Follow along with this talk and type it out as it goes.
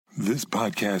This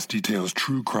podcast details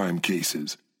true crime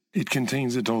cases. It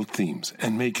contains adult themes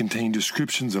and may contain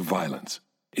descriptions of violence.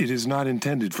 It is not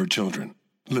intended for children.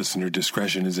 Listener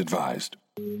discretion is advised.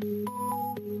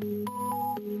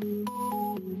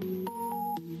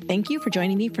 Thank you for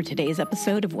joining me for today's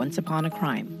episode of Once Upon a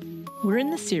Crime. We're in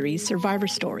the series Survivor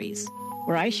Stories,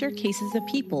 where I share cases of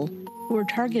people who were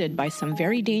targeted by some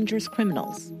very dangerous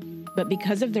criminals, but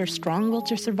because of their strong will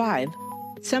to survive,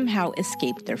 somehow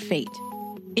escaped their fate.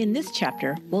 In this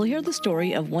chapter, we'll hear the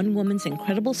story of one woman's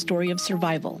incredible story of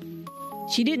survival.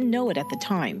 She didn't know it at the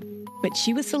time, but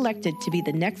she was selected to be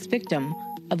the next victim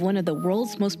of one of the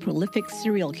world's most prolific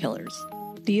serial killers,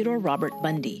 Theodore Robert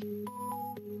Bundy.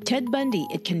 Ted Bundy,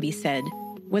 it can be said,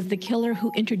 was the killer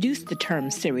who introduced the term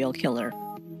serial killer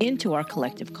into our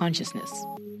collective consciousness.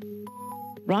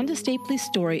 Rhonda Stapley's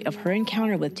story of her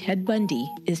encounter with Ted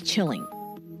Bundy is chilling.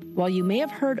 While you may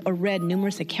have heard or read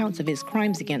numerous accounts of his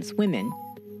crimes against women,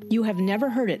 you have never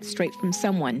heard it straight from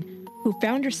someone who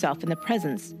found herself in the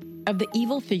presence of the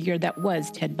evil figure that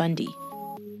was Ted Bundy.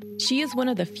 She is one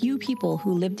of the few people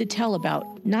who lived to tell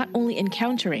about not only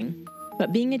encountering,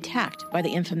 but being attacked by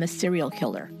the infamous serial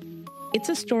killer. It's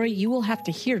a story you will have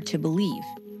to hear to believe,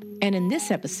 and in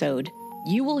this episode,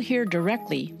 you will hear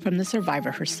directly from the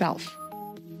survivor herself.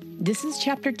 This is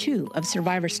Chapter 2 of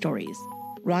Survivor Stories,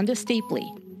 Rhonda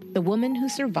Stapley, the woman who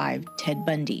survived Ted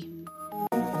Bundy.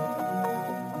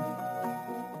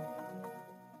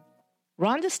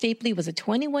 Rhonda Stapley was a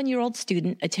 21-year-old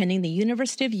student attending the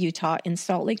University of Utah in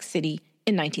Salt Lake City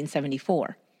in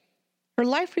 1974. Her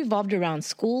life revolved around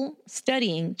school,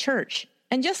 studying, church,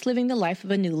 and just living the life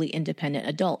of a newly independent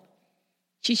adult.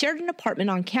 She shared an apartment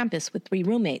on campus with 3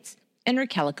 roommates and her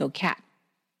calico cat.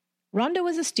 Rhonda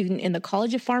was a student in the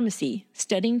College of Pharmacy,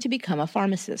 studying to become a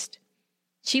pharmacist.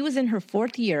 She was in her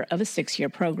 4th year of a 6-year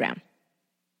program.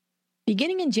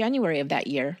 Beginning in January of that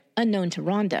year, unknown to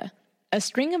Rhonda, a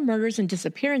string of murders and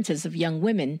disappearances of young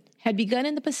women had begun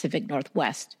in the Pacific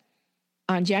Northwest.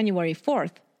 On January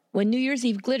 4th, when New Year's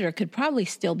Eve glitter could probably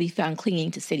still be found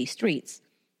clinging to city streets,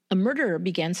 a murderer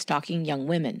began stalking young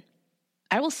women.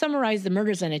 I will summarize the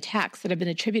murders and attacks that have been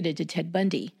attributed to Ted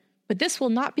Bundy, but this will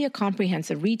not be a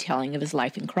comprehensive retelling of his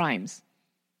life and crimes.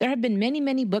 There have been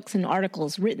many books and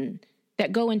articles written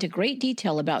that go into great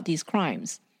detail about these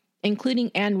crimes,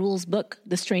 including Ann Rule's book,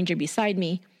 The Stranger Beside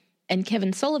Me, and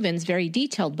Kevin Sullivan's very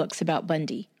detailed books about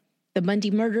Bundy, The Bundy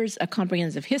Murders, A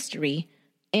Comprehensive History,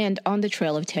 and On the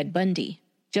Trail of Ted Bundy,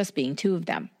 just being 2 of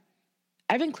them.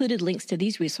 I've included links to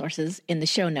these resources in the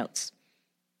show notes.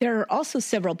 There are also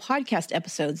several podcast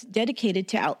episodes dedicated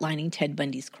to outlining Ted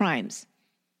Bundy's crimes.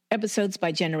 Episodes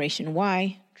by Generation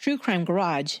Y, True Crime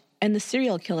Garage, and the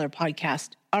Serial Killer podcast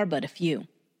are but a few.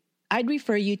 I'd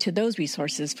refer you to those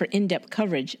resources for in-depth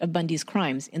coverage of Bundy's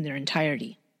crimes in their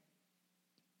entirety.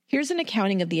 Here's an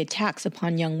accounting of the attacks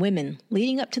upon young women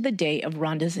leading up to the day of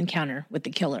Rhonda's encounter with the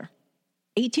killer.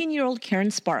 18-year-old Karen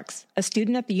Sparks, a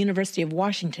student at the University of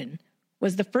Washington,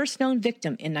 was the first known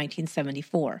victim in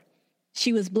 1974.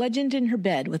 She was bludgeoned in her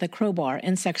bed with a crowbar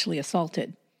and sexually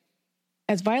assaulted.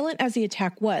 As violent as the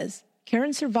attack was,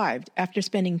 Karen survived after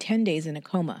spending 10 days in a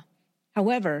coma.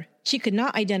 However, she could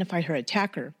not identify her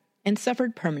attacker and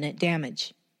suffered permanent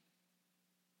damage.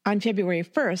 On February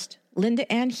 1st,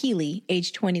 Linda Ann Healy,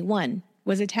 age 21,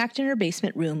 was attacked in her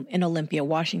basement room in Olympia,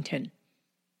 Washington.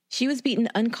 She was beaten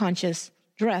unconscious,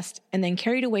 dressed, and then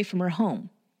carried away from her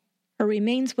home. Her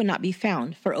remains would not be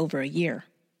found for over a year.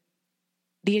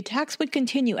 The attacks would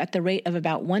continue at the rate of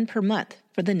about 1 per month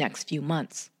for the next few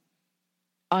months.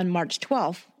 On March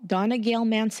 12th, Donna Gail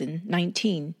Manson,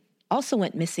 19, also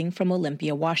went missing from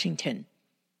Olympia, Washington.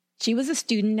 She was a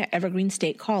student at Evergreen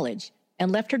State College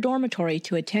and left her dormitory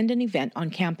to attend an event on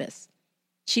campus.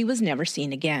 She was never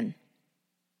seen again.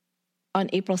 On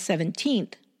April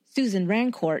 17th, Susan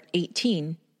Rancourt,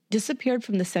 18, disappeared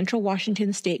from the Central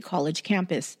Washington State College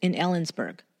campus in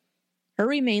Ellensburg. Her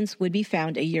remains would be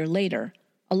found a year later,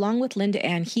 along with Linda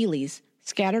Ann Healy's,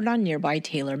 scattered on nearby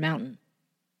Taylor Mountain.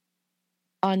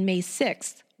 On May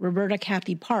 6th, Roberta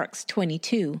Kathy Parks,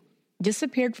 22,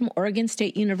 disappeared from Oregon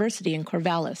State University in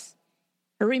Corvallis.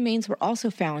 Her remains were also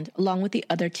found along with the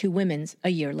other 2 women's a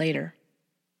year later.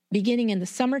 Beginning in the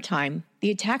summertime,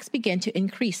 the attacks began to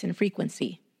increase in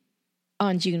frequency.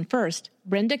 On June 1st,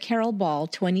 Brenda Carol Ball,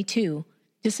 22,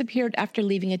 disappeared after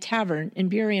leaving a tavern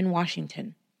in Burien,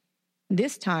 Washington.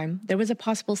 This time, there was a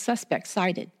possible suspect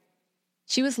sighted.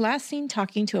 She was last seen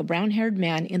talking to a brown-haired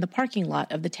man in the parking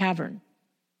lot of the tavern.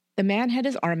 The man had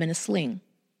his arm in a sling.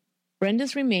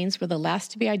 Brenda's remains were the last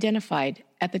to be identified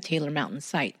at the Taylor Mountain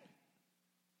site.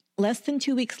 Less than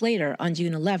 2 weeks later, on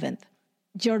June 11th,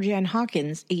 Georgianne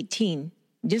Hawkins, 18,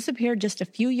 disappeared just a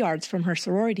few yards from her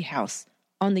sorority house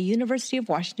on the University of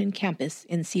Washington campus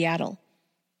in Seattle.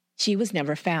 She was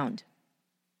never found.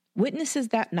 Witnesses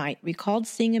that night recalled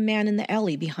seeing a man in the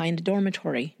alley behind a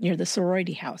dormitory near the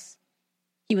sorority house.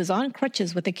 He was on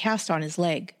crutches with a cast on his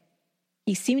leg.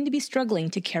 He seemed to be struggling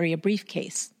to carry a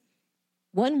briefcase.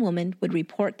 One woman would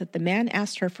report that the man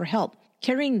asked her for help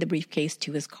carrying the briefcase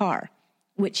to his car,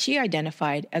 which she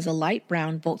identified as a light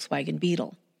brown Volkswagen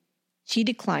Beetle. She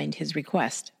declined his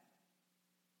request.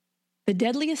 The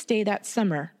deadliest day that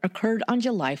summer occurred on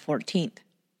July 14th.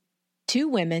 Two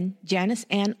women, Janice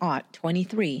Ann Ott,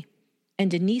 23,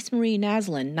 and Denise Marie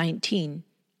Naslund, 19,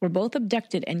 were both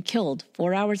abducted and killed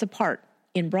 4 hours apart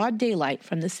in broad daylight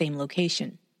from the same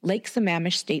location, Lake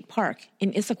Sammamish State Park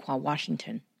in Issaquah,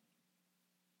 Washington.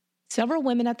 Several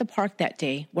women at the park that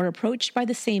day were approached by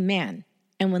the same man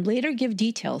and would later give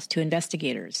details to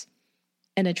investigators.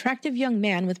 An attractive young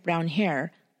man with brown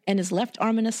hair and his left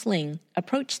arm in a sling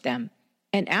approached them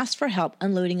and asked for help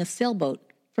unloading a sailboat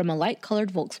from a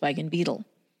light-colored Volkswagen Beetle.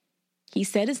 He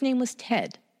said his name was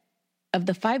Ted. Of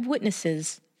the 5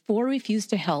 witnesses, 4 refused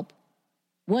to help.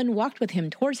 One walked with him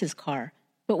towards his car,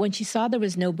 but when she saw there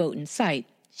was no boat in sight,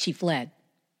 she fled.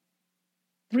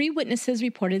 3 witnesses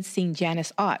reported seeing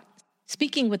Janice Ott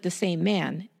speaking with the same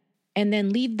man and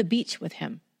then leave the beach with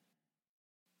him.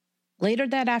 Later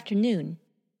that afternoon,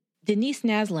 Denise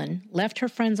Naslund left her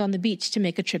friends on the beach to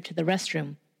make a trip to the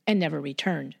restroom and never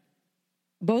returned.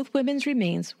 Both women's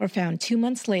remains were found 2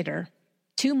 months later,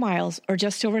 2 miles or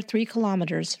just over 3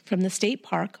 kilometers from the state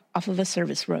park off of a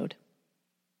service road.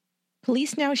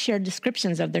 Police now shared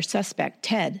descriptions of their suspect,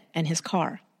 Ted, and his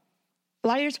car.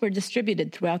 Flyers were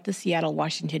distributed throughout the Seattle,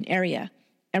 Washington area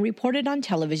and reported on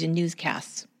television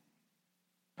newscasts.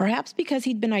 Perhaps because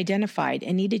he'd been identified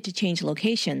and needed to change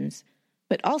locations,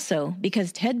 but also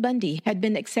because Ted Bundy had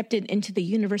been accepted into the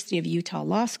University of Utah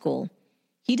Law School,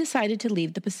 he decided to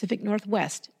leave the Pacific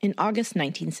Northwest in August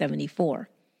 1974.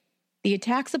 The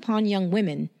attacks upon young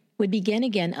women would begin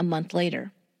again a month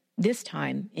later, this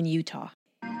time in Utah.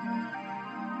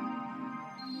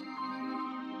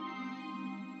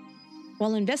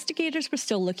 While investigators were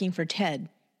still looking for Ted,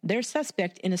 their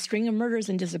suspect in a string of murders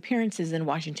and disappearances in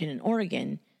Washington and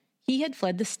Oregon, he had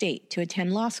fled the state to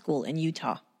attend law school in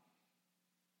Utah.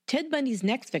 Ted Bundy's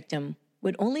next victim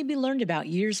would only be learned about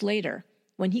years later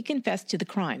when he confessed to the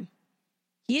crime.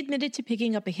 He admitted to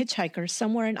picking up a hitchhiker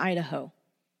somewhere in Idaho.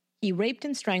 He raped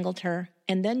and strangled her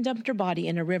and then dumped her body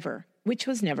in a river, which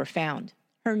was never found.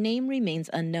 Her name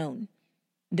remains unknown.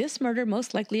 This murder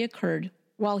most likely occurred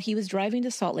while he was driving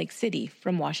to Salt Lake City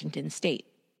from Washington State.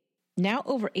 Now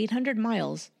over 800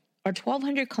 miles, or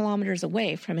 1,200 kilometers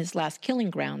away from his last killing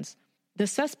grounds, the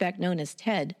suspect known as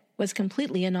Ted was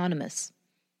completely anonymous.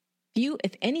 Few,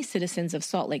 if any, citizens of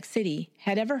Salt Lake City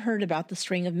had ever heard about the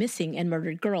string of missing and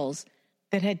murdered girls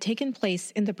that had taken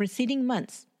place in the preceding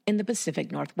months in the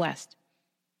Pacific Northwest.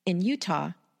 In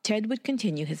Utah, Ted would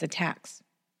continue his attacks.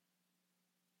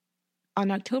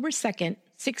 On October 2nd,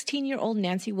 16-year-old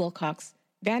Nancy Wilcox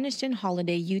vanished in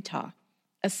Holiday, Utah,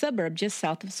 a suburb just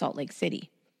south of Salt Lake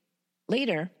City.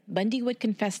 Later, Bundy would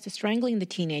confess to strangling the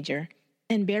teenager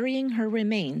and burying her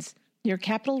remains near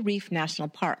Capitol Reef National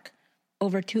Park,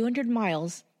 over 200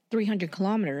 miles, 300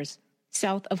 kilometers,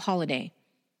 south of Holiday.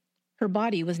 Her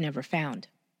body was never found.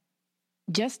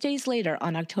 Just days later,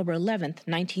 on October 11th,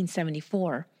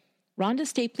 1974, Rhonda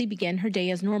Stapley began her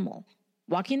day as normal,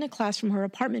 walking to class from her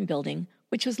apartment building,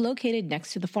 which was located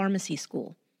next to the pharmacy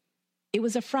school. It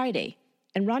was a Friday,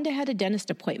 and Rhonda had a dentist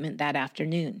appointment that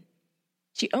afternoon.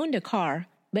 She owned a car,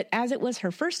 but as it was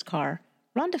her first car,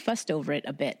 Rhonda fussed over it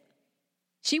a bit.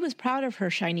 She was proud of her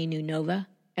shiny new Nova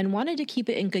and wanted to keep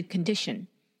it in good condition,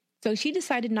 so she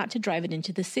decided not to drive it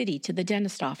into the city to the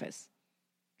dentist office.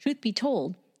 Truth be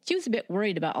told, she was a bit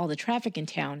worried about all the traffic in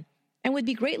town and would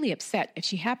be greatly upset if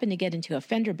she happened to get into a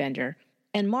fender bender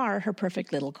and mar her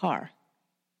perfect little car.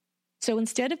 So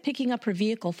instead of picking up her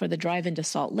vehicle for the drive into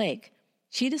Salt Lake,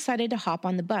 she decided to hop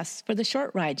on the bus for the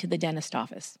short ride to the dentist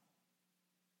office.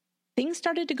 Things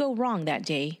started to go wrong that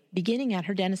day, beginning at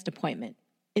her dentist appointment.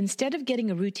 Instead of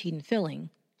getting a routine filling,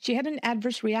 she had an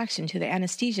adverse reaction to the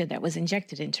anesthesia that was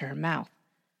injected into her mouth.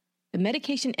 The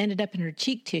medication ended up in her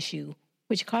cheek tissue,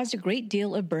 which caused a great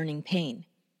deal of burning pain.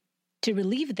 To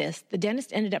relieve this, the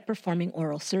dentist ended up performing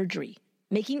oral surgery,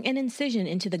 making an incision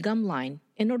into the gum line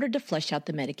in order to flush out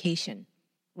the medication.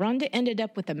 Rhonda ended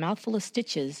up with a mouthful of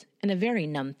stitches and a very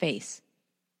numb face.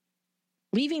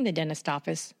 Leaving the dentist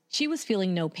office, she was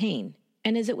feeling no pain,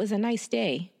 and as it was a nice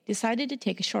day, decided to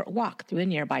take a short walk through a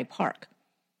nearby park.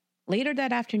 Later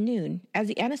that afternoon, as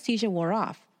the anesthesia wore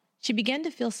off, she began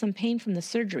to feel some pain from the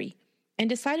surgery and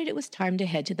decided it was time to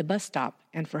head to the bus stop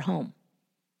and for home.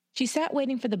 She sat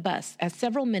waiting for the bus as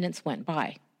several minutes went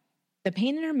by. The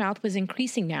pain in her mouth was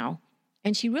increasing now,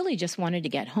 and she really just wanted to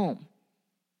get home.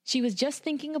 She was just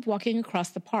thinking of walking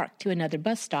across the park to another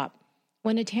bus stop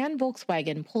when a tan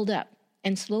Volkswagen pulled up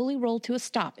and slowly rolled to a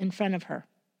stop in front of her.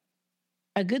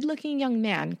 A good-looking young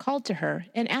man called to her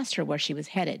and asked her where she was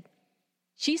headed.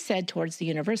 She said towards the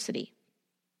university.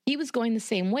 He was going the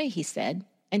same way, he said,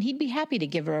 and he'd be happy to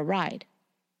give her a ride.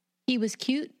 He was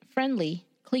cute, friendly,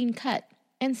 clean-cut,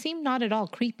 and seemed not at all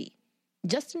creepy,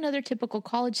 just another typical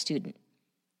college student.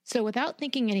 So without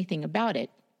thinking anything about it,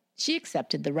 she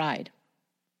accepted the ride.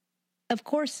 Of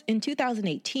course, in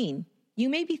 2018, you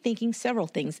may be thinking several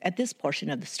things at this portion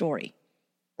of the story.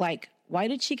 Like, why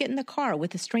did she get in the car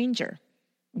with a stranger?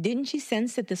 Didn't she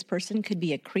sense that this person could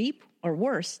be a creep, or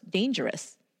worse,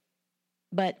 dangerous?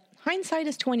 But hindsight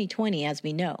is 20/20, as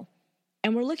we know,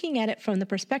 and we're looking at it from the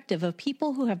perspective of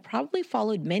people who have probably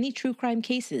followed many true crime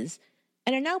cases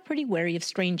and are now pretty wary of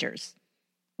strangers.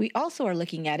 We also are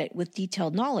looking at it with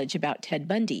detailed knowledge about Ted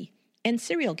Bundy and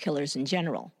serial killers in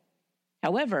general.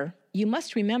 However, you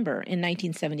must remember in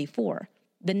 1974,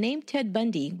 the name Ted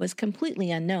Bundy was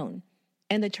completely unknown,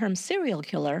 and the term serial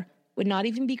killer would not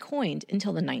even be coined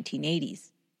until the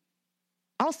 1980s.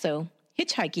 Also,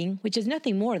 hitchhiking, which is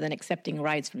nothing more than accepting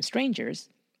rides from strangers,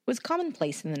 was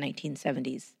commonplace in the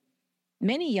 1970s.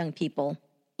 Many young people,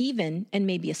 even and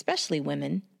maybe especially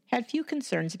women, had few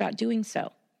concerns about doing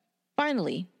so.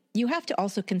 Finally, you have to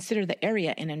also consider the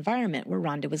area and environment where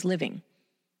Rhonda was living.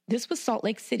 This was Salt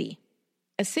Lake City,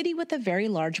 a city with a very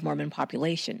large Mormon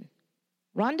population.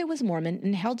 Rhonda was Mormon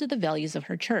and held to the values of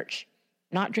her church,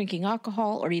 not drinking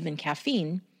alcohol or even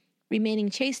caffeine, remaining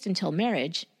chaste until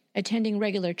marriage, attending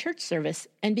regular church service,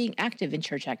 and being active in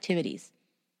church activities.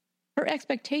 Her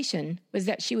expectation was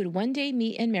that she would one day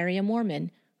meet and marry a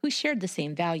Mormon who shared the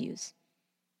same values.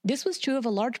 This was true of a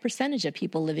large percentage of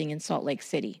people living in Salt Lake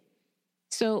City.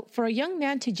 So, for a young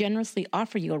man to generously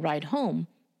offer you a ride home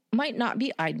might not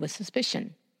be eyed with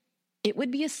suspicion. It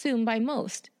would be assumed by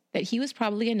most that he was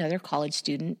probably another college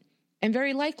student and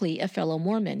very likely a fellow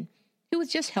Mormon who was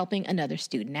just helping another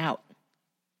student out.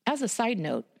 As a side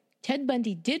note, Ted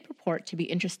Bundy did purport to be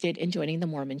interested in joining the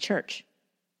Mormon Church.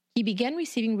 He began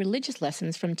receiving religious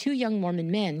lessons from two young Mormon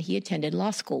men he attended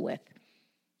law school with.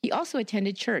 He also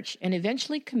attended church and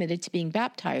eventually committed to being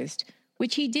baptized,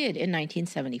 which he did in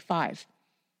 1975.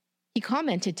 He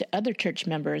commented to other church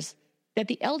members that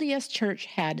the LDS Church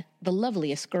had the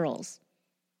loveliest girls.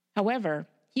 However,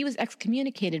 he was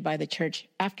excommunicated by the church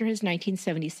after his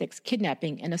 1976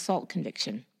 kidnapping and assault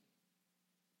conviction.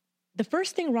 The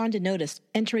first thing Rhonda noticed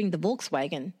entering the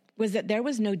Volkswagen was that there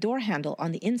was no door handle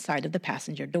on the inside of the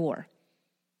passenger door.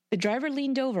 The driver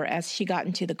leaned over as she got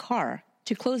into the car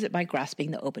to close it by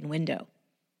grasping the open window.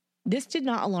 This did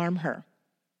not alarm her.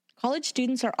 College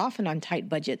students are often on tight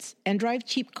budgets and drive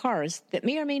cheap cars that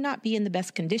may or may not be in the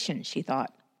best condition, she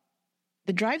thought.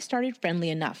 The drive started friendly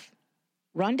enough.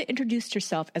 Rhonda introduced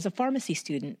herself as a pharmacy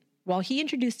student, while he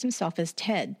introduced himself as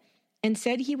Ted and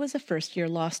said he was a first-year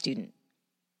law student.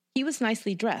 He was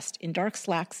nicely dressed in dark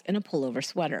slacks and a pullover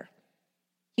sweater.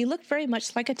 He looked very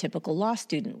much like a typical law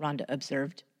student, Rhonda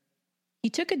observed. He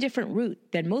took a different route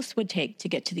than most would take to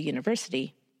get to the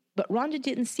university, but Rhonda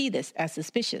didn't see this as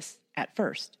suspicious at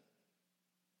first.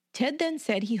 Ted then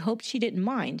said he hoped she didn't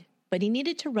mind, but he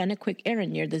needed to run a quick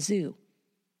errand near the zoo.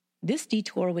 This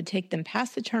detour would take them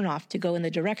past the turnoff to go in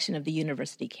the direction of the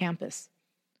university campus.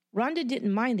 Rhonda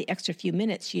didn't mind the extra few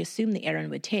minutes she assumed the errand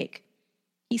would take.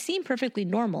 He seemed perfectly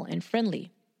normal and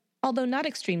friendly, although not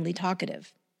extremely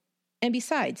talkative. And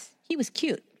besides, he was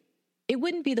cute. It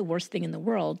wouldn't be the worst thing in the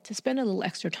world to spend a little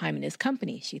extra time in his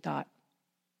company, she thought.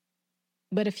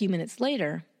 But a few minutes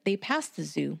later, they passed the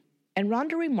zoo, and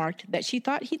Rhonda remarked that she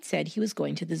thought he'd said he was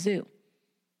going to the zoo.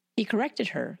 He corrected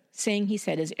her, saying he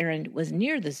said his errand was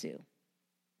near the zoo.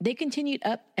 They continued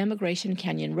up Emigration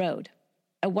Canyon Road,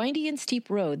 a windy and steep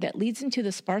road that leads into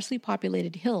the sparsely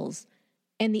populated hills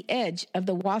and the edge of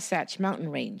the Wasatch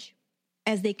Mountain Range.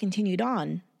 As they continued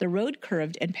on, the road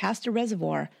curved and passed a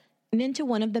reservoir and into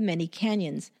one of the many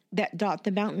canyons that dot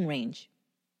the mountain range.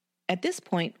 At this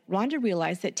point, Rhonda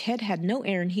realized that Ted had no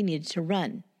errand he needed to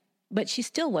run, but she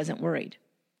still wasn't worried.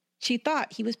 She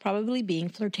thought he was probably being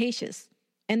flirtatious,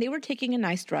 and they were taking a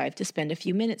nice drive to spend a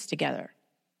few minutes together.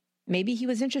 Maybe he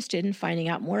was interested in finding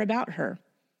out more about her,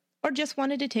 or just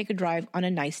wanted to take a drive on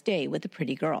a nice day with a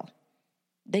pretty girl.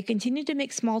 They continued to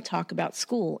make small talk about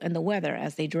school and the weather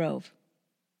as they drove.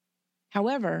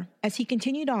 However, as he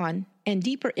continued on and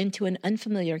deeper into an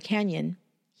unfamiliar canyon,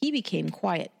 he became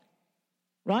quiet.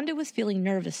 Rhonda was feeling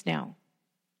nervous now.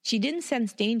 She didn't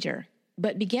sense danger,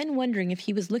 but began wondering if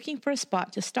he was looking for a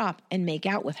spot to stop and make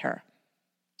out with her.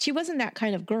 She wasn't that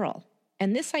kind of girl,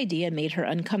 and this idea made her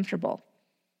uncomfortable.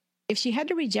 If she had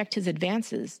to reject his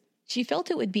advances, she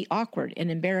felt it would be awkward and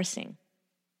embarrassing.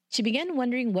 She began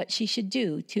wondering what she should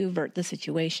do to avert the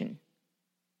situation.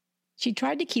 She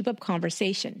tried to keep up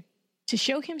conversation, to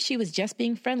show him she was just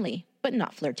being friendly, but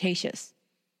not flirtatious.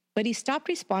 But he stopped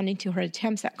responding to her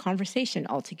attempts at conversation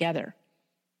altogether.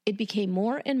 It became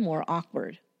more and more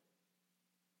awkward.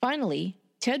 Finally,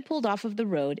 Ted pulled off of the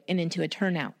road and into a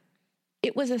turnout.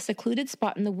 It was a secluded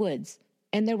spot in the woods,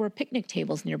 and there were picnic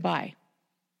tables nearby.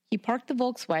 He parked the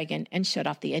Volkswagen and shut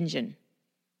off the engine.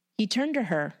 He turned to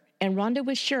her, and Rhonda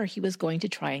was sure he was going to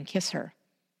try and kiss her.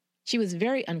 She was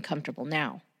very uncomfortable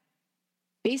now.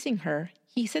 Facing her,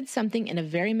 he said something in a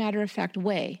very matter-of-fact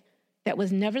way that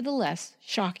was nevertheless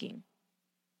shocking.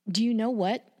 "Do you know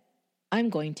what? I'm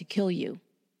going to kill you."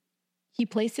 He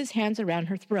placed his hands around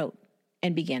her throat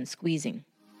and began squeezing.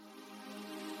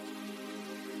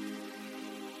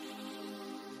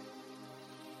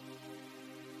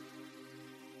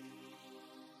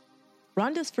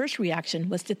 Rhonda's first reaction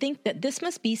was to think that this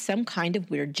must be some kind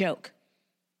of weird joke.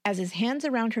 As his hands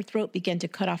around her throat began to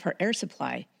cut off her air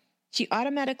supply, she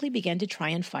automatically began to try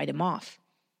and fight him off.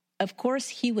 Of course,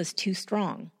 he was too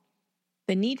strong.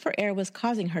 The need for air was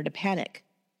causing her to panic.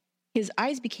 His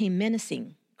eyes became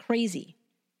menacing, crazy.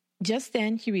 Just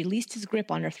then, he released his grip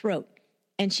on her throat,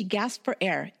 and she gasped for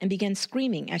air and began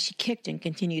screaming as she kicked and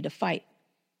continued to fight.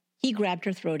 He grabbed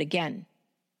her throat again.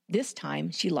 This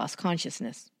time, she lost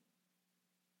consciousness.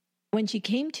 When she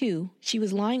came to, she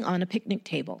was lying on a picnic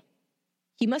table.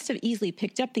 He must have easily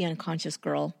picked up the unconscious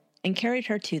girl and carried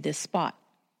her to this spot.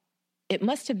 It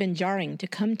must have been jarring to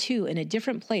come to in a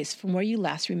different place from where you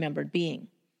last remembered being.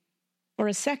 For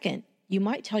a second, you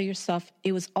might tell yourself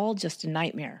it was all just a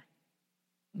nightmare.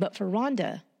 But for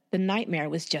Rhonda, the nightmare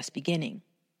was just beginning.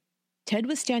 Ted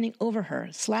was standing over her,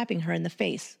 slapping her in the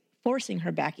face, forcing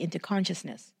her back into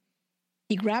consciousness.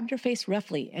 He grabbed her face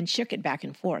roughly and shook it back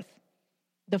and forth.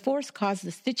 The force caused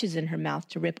the stitches in her mouth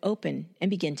to rip open and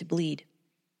begin to bleed.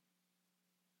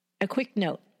 A quick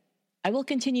note. I will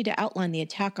continue to outline the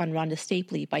attack on Rhonda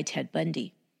Stapley by Ted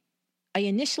Bundy. I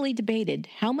initially debated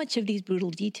how much of these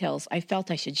brutal details I felt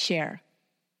I should share.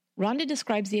 Rhonda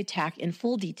describes the attack in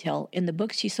full detail in the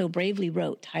book she so bravely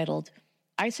wrote titled,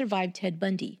 I Survived Ted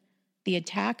Bundy, The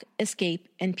Attack, Escape,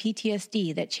 and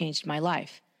PTSD That Changed My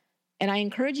Life. And I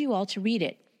encourage you all to read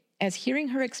it, as hearing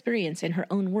her experience in her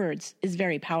own words is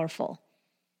very powerful.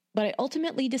 But I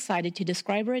ultimately decided to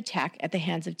describe her attack at the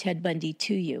hands of Ted Bundy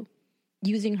to you,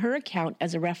 using her account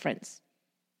as a reference.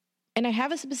 And I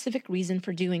have a specific reason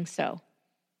for doing so.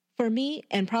 For me,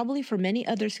 and probably for many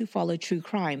others who follow true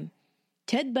crime,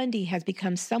 Ted Bundy has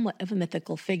become somewhat of a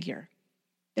mythical figure.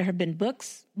 There have been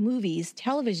books, movies,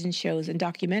 television shows, and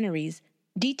documentaries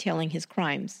detailing his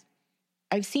crimes.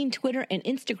 I've seen Twitter and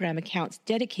Instagram accounts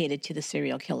dedicated to the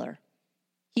serial killer.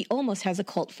 He almost has a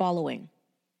cult following.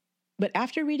 But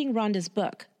after reading Rhonda's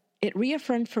book, it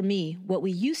reaffirmed for me what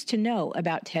we used to know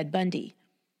about Ted Bundy,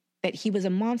 that he was a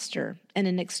monster and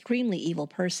an extremely evil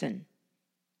person.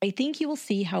 I think you will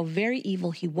see how very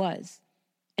evil he was,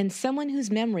 and someone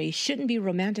whose memory shouldn't be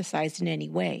romanticized in any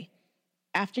way,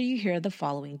 after you hear the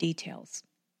following details.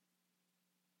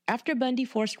 After Bundy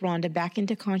forced Rhonda back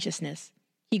into consciousness,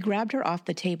 he grabbed her off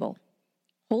the table.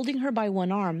 Holding her by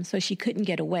one arm so she couldn't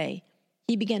get away,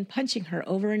 he began punching her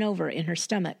over and over in her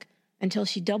stomach until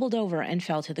she doubled over and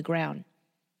fell to the ground.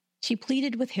 She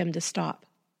pleaded with him to stop.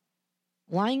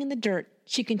 Lying in the dirt,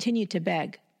 she continued to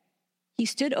beg. He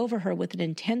stood over her with an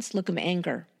intense look of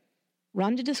anger.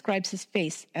 Rhonda describes his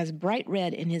face as bright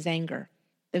red in his anger.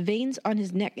 The veins on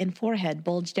his neck and forehead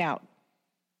bulged out.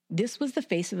 This was the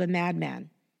face of a madman,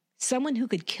 someone who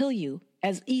could kill you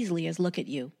as easily as look at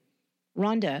you.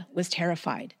 Rhonda was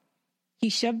terrified. He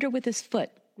shoved her with his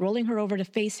foot, rolling her over to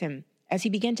face him as he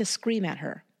began to scream at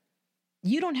her.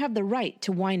 "You don't have the right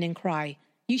to whine and cry.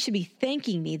 You should be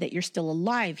thanking me that you're still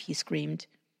alive," he screamed.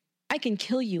 "I can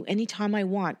kill you any time I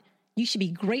want. You should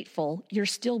be grateful you're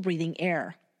still breathing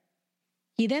air."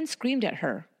 He then screamed at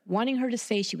her, wanting her to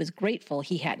say she was grateful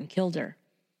he hadn't killed her.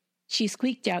 She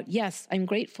squeaked out, "Yes, I'm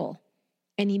grateful,"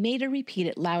 and he made her repeat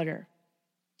it louder.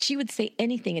 She would say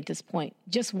anything at this point,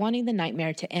 just wanting the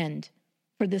nightmare to end,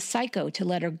 for the psycho to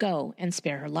let her go and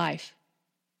spare her life.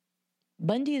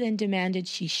 Bundy then demanded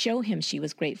she show him she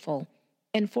was grateful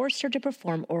and forced her to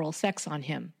perform oral sex on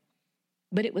him.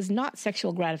 But it was not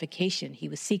sexual gratification he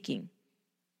was seeking.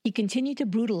 He continued to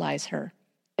brutalize her,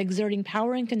 exerting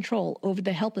power and control over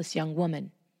the helpless young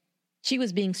woman. She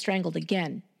was being strangled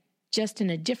again, just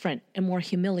in a different and more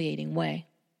humiliating way.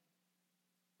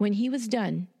 When he was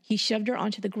done, he shoved her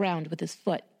onto the ground with his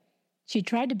foot. She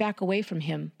tried to back away from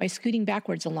him by scooting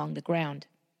backwards along the ground.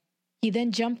 He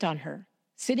then jumped on her,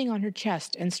 sitting on her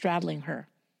chest and straddling her.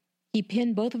 He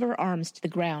pinned both of her arms to the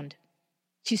ground.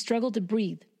 She struggled to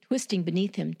breathe, twisting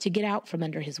beneath him to get out from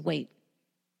under his weight.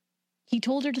 He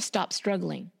told her to stop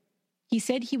struggling. He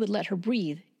said he would let her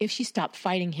breathe if she stopped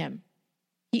fighting him.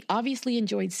 He obviously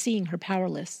enjoyed seeing her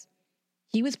powerless.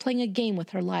 He was playing a game with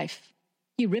her life.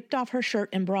 He ripped off her shirt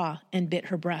and bra and bit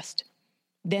her breast.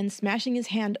 Then, smashing his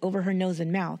hand over her nose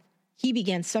and mouth, he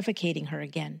began suffocating her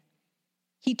again.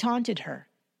 He taunted her,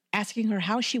 asking her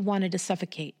how she wanted to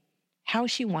suffocate, how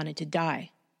she wanted to die.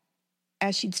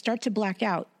 As she'd start to black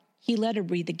out, he let her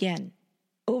breathe again.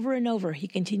 Over and over, he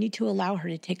continued to allow her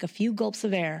to take a few gulps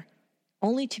of air,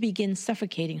 only to begin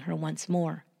suffocating her once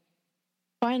more.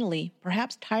 Finally,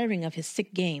 perhaps tiring of his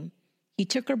sick game, he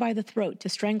took her by the throat to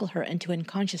strangle her into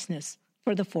unconsciousness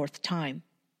for the 4th time.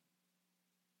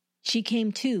 She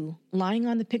came to, lying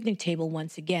on the picnic table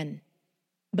once again.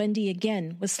 Bundy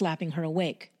again was slapping her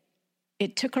awake.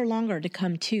 It took her longer to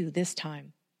come to this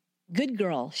time. "Good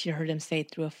girl," she heard him say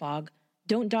through a fog.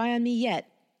 "Don't die on me yet.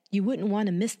 You wouldn't want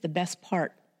to miss the best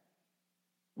part."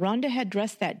 Rhonda had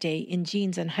dressed that day in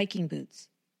jeans and hiking boots.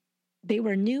 They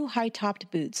were new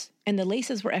high-topped boots, and the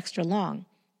laces were extra long,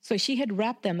 so she had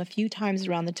wrapped them a few times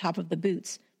around the top of the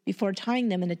boots before tying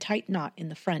them in a tight knot in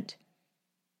the front.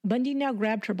 Bundy now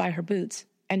grabbed her by her boots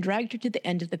and dragged her to the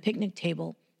end of the picnic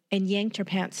table and yanked her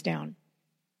pants down.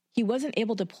 He wasn't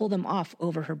able to pull them off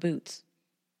over her boots.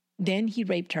 Then he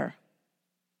raped her.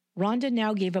 Rhonda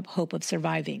now gave up hope of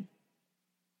surviving.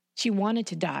 She wanted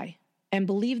to die and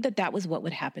believed that that was what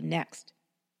would happen next.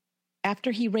 After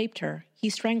he raped her,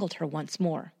 he strangled her once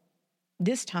more.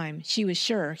 This time, she was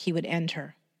sure he would end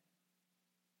her.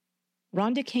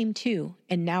 Rhonda came to,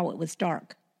 and now it was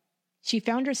dark. She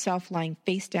found herself lying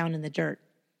face down in the dirt.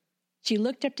 She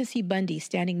looked up to see Bundy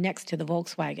standing next to the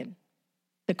Volkswagen.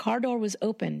 The car door was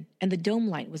open, and the dome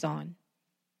light was on.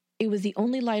 It was the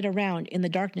only light around in the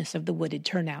darkness of the wooded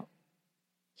turnout.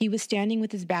 He was standing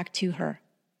with his back to her.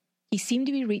 He seemed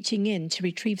to be reaching in to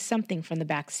retrieve something from the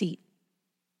back seat.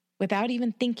 Without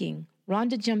even thinking,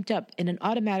 Rhonda jumped up in an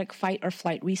automatic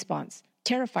fight-or-flight response,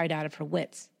 terrified out of her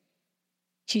wits.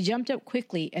 She jumped up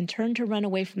quickly and turned to run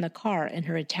away from the car and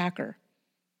her attacker.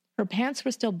 Her pants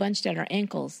were still bunched at her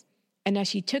ankles, and as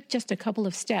she took just a couple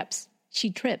of steps, she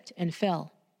tripped and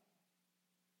fell.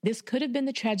 This could have been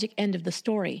the tragic end of the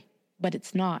story, but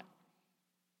it's not.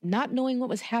 Not knowing what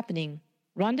was happening,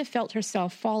 Rhonda felt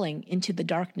herself falling into the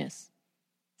darkness.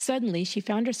 Suddenly, she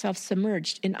found herself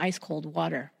submerged in ice-cold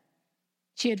water.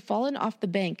 She had fallen off the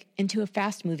bank into a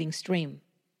fast-moving stream.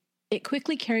 It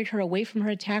quickly carried her away from her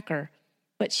attacker,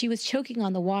 but she was choking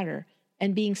on the water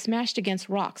and being smashed against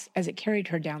rocks as it carried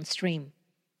her downstream.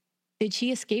 Did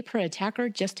she escape her attacker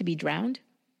just to be drowned?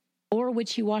 Or would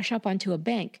she wash up onto a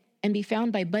bank and be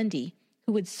found by Bundy,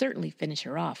 who would certainly finish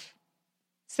her off?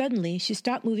 Suddenly, she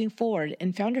stopped moving forward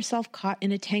and found herself caught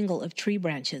in a tangle of tree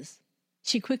branches.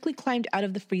 She quickly climbed out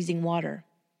of the freezing water.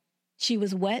 She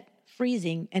was wet,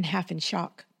 freezing, and half in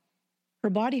shock. Her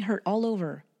body hurt all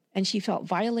over, and she felt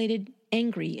violated,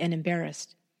 angry, and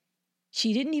embarrassed.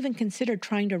 She didn't even consider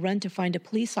trying to run to find a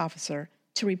police officer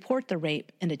to report the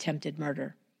rape and attempted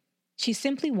murder. She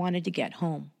simply wanted to get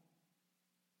home.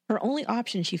 Her only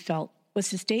option, she felt, was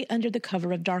to stay under the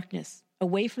cover of darkness,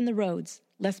 away from the roads,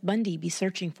 lest Bundy be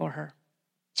searching for her.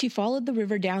 She followed the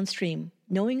river downstream,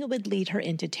 knowing it would lead her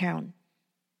into town.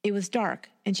 It was dark,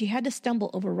 and she had to stumble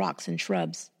over rocks and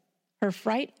shrubs. Her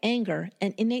fright, anger,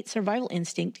 and innate survival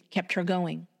instinct kept her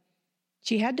going.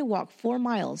 She had to walk 4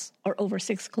 miles, or over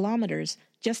 6 kilometers,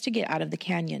 just to get out of the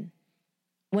canyon.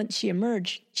 Once she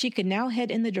emerged, she could now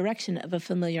head in the direction of a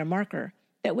familiar marker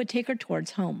that would take her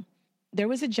towards home. There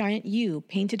was a giant U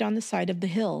painted on the side of the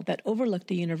hill that overlooked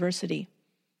the university.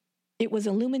 It was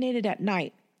illuminated at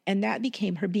night, and that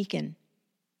became her beacon.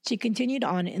 She continued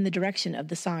on in the direction of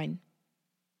the sign.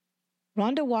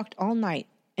 Rhonda walked all night,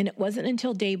 and it wasn't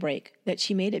until daybreak that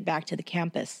she made it back to the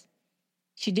campus.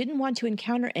 She didn't want to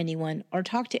encounter anyone or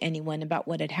talk to anyone about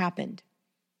what had happened.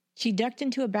 She ducked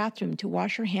into a bathroom to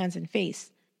wash her hands and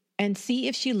face and see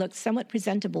if she looked somewhat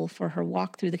presentable for her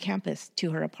walk through the campus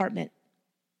to her apartment.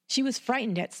 She was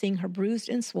frightened at seeing her bruised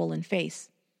and swollen face.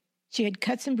 She had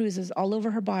cuts and bruises all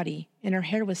over her body, and her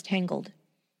hair was tangled.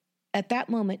 At that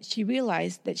moment, she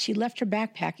realized that she left her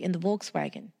backpack in the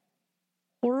Volkswagen.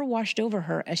 Horror washed over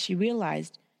her as she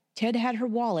realized Ted had her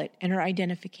wallet and her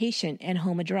identification and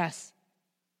home address.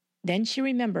 Then she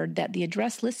remembered that the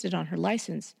address listed on her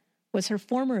license was her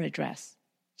former address.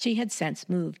 She had since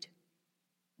moved.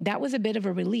 That was a bit of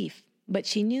a relief, but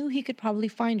she knew he could probably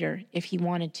find her if he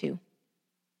wanted to.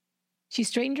 She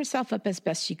straightened herself up as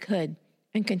best she could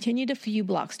and continued a few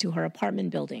blocks to her apartment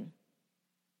building.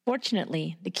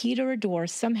 Fortunately, the key to her door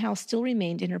somehow still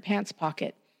remained in her pants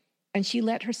pocket, and she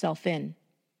let herself in.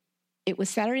 It was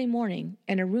Saturday morning,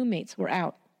 and her roommates were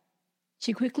out.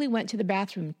 She quickly went to the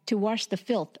bathroom to wash the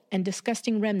filth and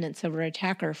disgusting remnants of her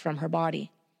attacker from her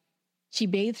body. She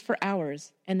bathed for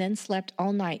hours and then slept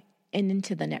all night and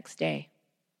into the next day.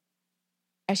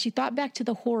 As she thought back to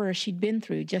the horror she'd been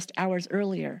through just hours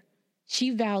earlier,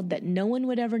 she vowed that no one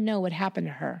would ever know what happened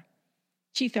to her.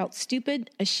 She felt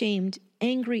stupid, ashamed,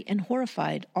 angry, and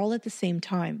horrified all at the same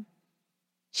time.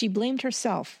 She blamed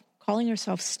herself, calling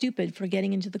herself stupid for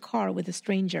getting into the car with a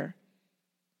stranger.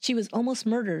 She was almost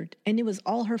murdered, and it was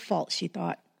all her fault, she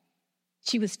thought.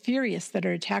 She was furious that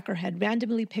her attacker had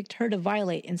randomly picked her to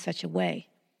violate in such a way.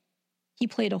 He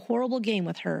played a horrible game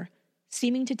with her,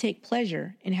 seeming to take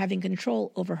pleasure in having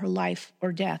control over her life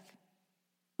or death.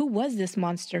 Who was this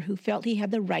monster who felt he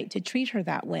had the right to treat her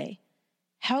that way?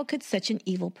 How could such an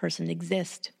evil person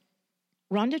exist?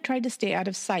 Rhonda tried to stay out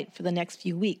of sight for the next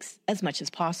few weeks as much as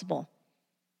possible.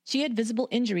 She had visible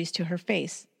injuries to her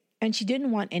face, and she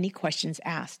didn't want any questions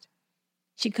asked.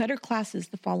 She cut her classes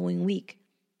the following week,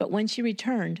 but when she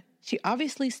returned, she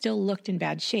obviously still looked in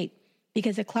bad shape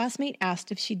because a classmate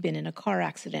asked if she'd been in a car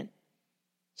accident.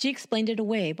 She explained it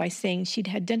away by saying she'd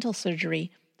had dental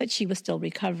surgery that she was still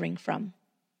recovering from.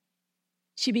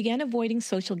 She began avoiding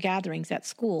social gatherings at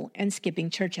school and skipping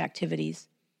church activities.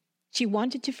 She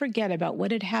wanted to forget about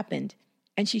what had happened,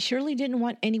 and she surely didn't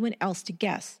want anyone else to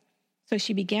guess, so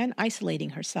she began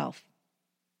isolating herself.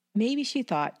 Maybe she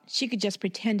thought she could just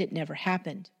pretend it never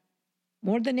happened.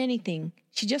 More than anything,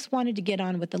 she just wanted to get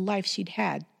on with the life she'd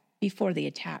had before the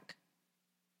attack.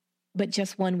 But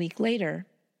just 1 week later,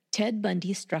 Ted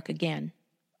Bundy struck again.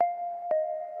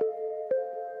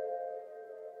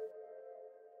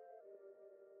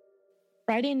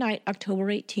 Friday night, October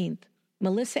 18th,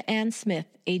 Melissa Ann Smith,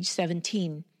 age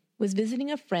 17, was visiting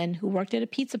a friend who worked at a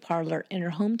pizza parlor in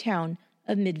her hometown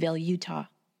of Midvale, Utah.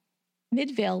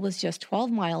 Midvale was just 12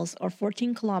 miles or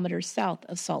 14 kilometers south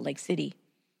of Salt Lake City.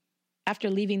 After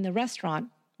leaving the restaurant,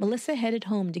 Melissa headed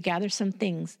home to gather some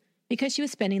things because she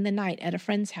was spending the night at a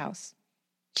friend's house.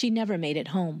 She never made it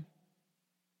home.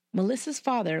 Melissa's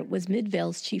father was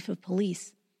Midvale's chief of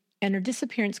police, and her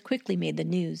disappearance quickly made the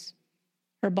news.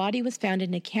 Her body was found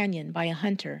in a canyon by a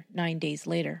hunter 9 days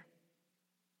later.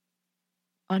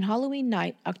 On Halloween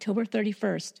night, October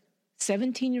 31st,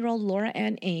 17-year-old Laura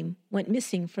Ann Aim went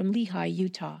missing from Lehi,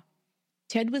 Utah.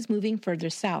 Ted was moving further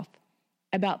south,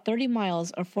 about 30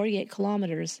 miles or 48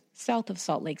 kilometers south of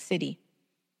Salt Lake City.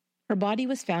 Her body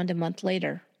was found a month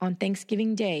later, on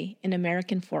Thanksgiving Day, in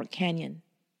American Fork Canyon.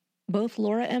 Both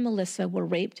Laura and Melissa were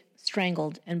raped,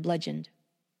 strangled, and bludgeoned.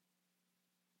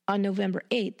 On November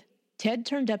 8th, Ted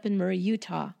turned up in Murray,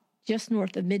 Utah, just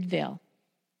north of Midvale.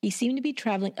 He seemed to be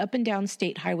traveling up and down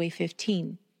State Highway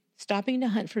 15, stopping to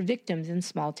hunt for victims in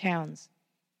small towns.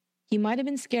 He might have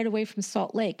been scared away from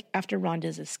Salt Lake after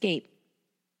Rhonda's escape.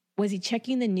 Was he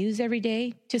checking the news every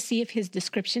day to see if his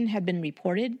description had been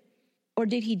reported? Or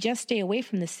did he just stay away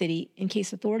from the city in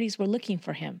case authorities were looking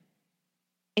for him?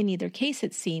 In either case,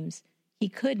 it seems, he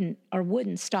couldn't or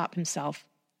wouldn't stop himself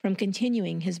from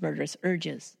continuing his murderous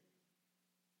urges.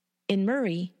 In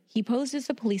Murray, he posed as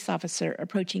a police officer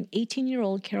approaching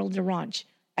 18-year-old Carol Durant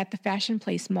at the Fashion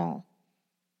Place Mall.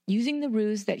 Using the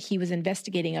ruse that he was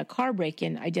investigating a car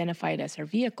break-in identified as her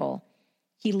vehicle,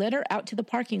 he led her out to the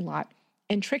parking lot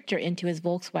and tricked her into his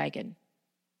Volkswagen.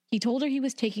 He told her he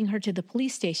was taking her to the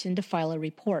police station to file a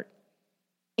report.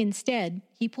 Instead,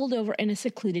 he pulled over in a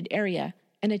secluded area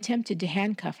and attempted to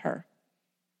handcuff her.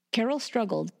 Carol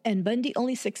struggled, and Bundy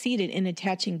only succeeded in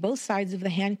attaching both sides of the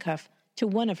handcuff to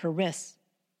one of her wrists.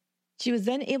 She was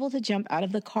then able to jump out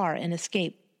of the car and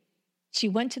escape. She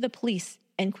went to the police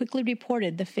and quickly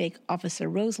reported the fake Officer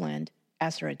Roseland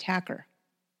as her attacker.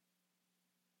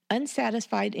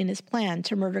 Unsatisfied in his plan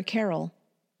to murder Carol,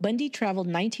 Bundy traveled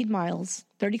 19 miles,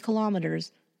 30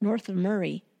 kilometers, north of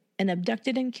Murray and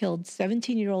abducted and killed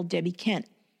 17-year-old Debbie Kent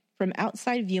from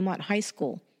outside Viewmont High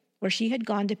School, where she had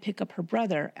gone to pick up her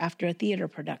brother after a theater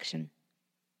production.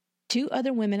 2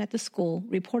 other women at the school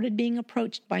reported being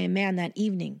approached by a man that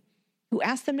evening who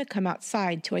asked them to come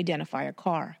outside to identify a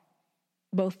car.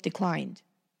 Both declined.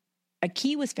 A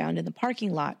key was found in the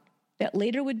parking lot that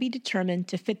later would be determined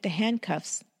to fit the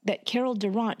handcuffs that Carol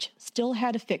Durant still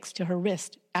had affixed to her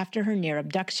wrist after her near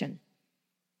abduction.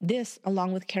 This,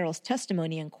 along with Carol's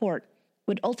testimony in court,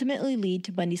 would ultimately lead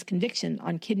to Bundy's conviction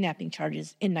on kidnapping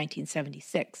charges in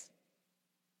 1976.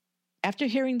 After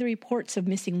hearing the reports of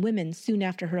missing women soon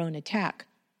after her own attack,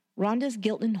 Rhonda's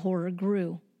guilt and horror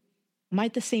grew.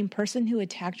 Might the same person who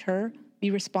attacked her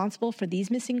be responsible for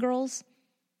these missing girls?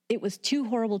 It was too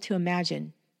horrible to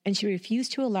imagine, and she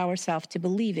refused to allow herself to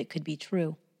believe it could be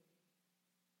true.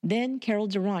 Then Carol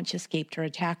Durant escaped her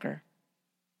attacker.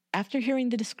 After hearing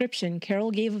the description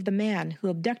Carol gave of the man who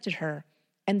abducted her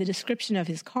and the description of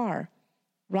his car,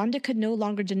 Rhonda could no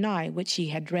longer deny what she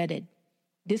had dreaded.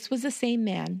 This was the same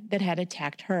man that had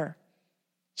attacked her.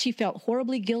 She felt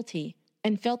horribly guilty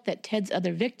and felt that Ted's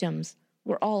other victims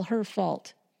were all her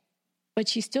fault. But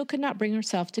she still could not bring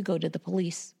herself to go to the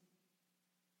police.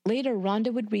 Later,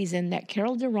 Rhonda would reason that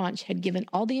Carol Durant had given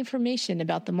all the information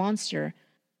about the monster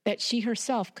that she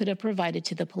herself could have provided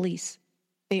to the police.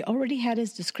 They already had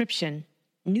his description,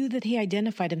 knew that he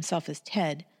identified himself as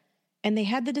Ted, and they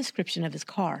had the description of his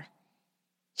car.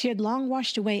 She had long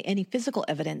washed away any physical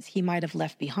evidence he might have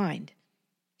left behind.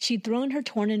 She'd thrown her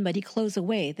torn and muddy clothes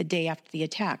away the day after the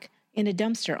attack in a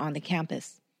dumpster on the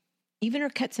campus. Even her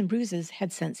cuts and bruises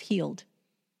had since healed.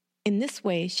 In this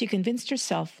way, she convinced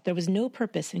herself there was no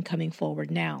purpose in coming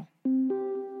forward now.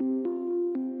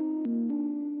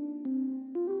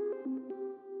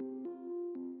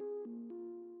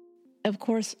 Of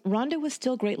course, Rhonda was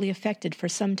still greatly affected for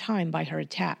some time by her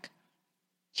attack.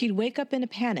 She'd wake up in a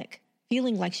panic,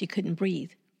 feeling like she couldn't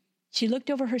breathe. She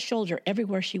looked over her shoulder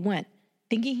everywhere she went,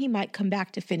 thinking he might come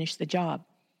back to finish the job.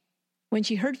 When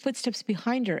she heard footsteps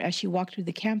behind her as she walked through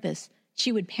the campus,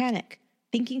 she would panic,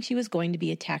 thinking she was going to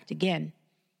be attacked again.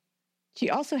 She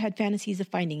also had fantasies of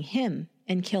finding him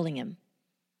and killing him.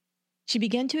 She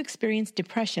began to experience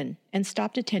depression and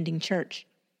stopped attending church.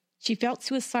 She felt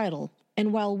suicidal,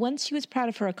 and while once she was proud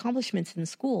of her accomplishments in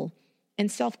school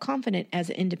and self-confident as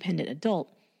an independent adult,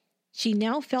 she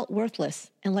now felt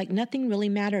worthless and like nothing really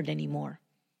mattered anymore.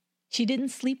 She didn't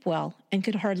sleep well and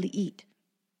could hardly eat.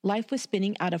 Life was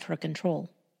spinning out of her control.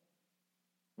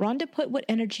 Rhonda put what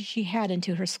energy she had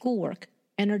into her schoolwork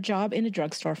and her job in a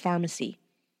drugstore pharmacy.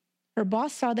 Her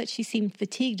boss saw that she seemed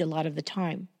fatigued a lot of the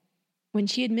time. When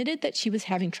she admitted that she was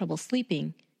having trouble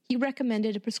sleeping, he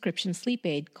recommended a prescription sleep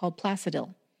aid called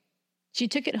Placidil. She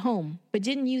took it home, but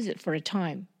didn't use it for a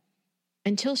time,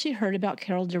 until she heard about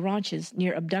Carol Durant's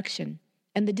near abduction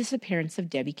and the disappearance of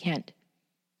Debbie Kent.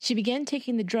 She began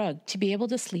taking the drug to be able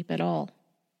to sleep at all.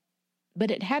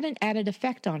 But it had an added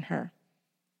effect on her.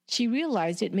 She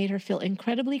realized it made her feel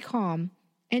incredibly calm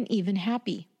and even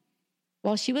happy.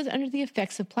 While she was under the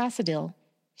effects of Placidil,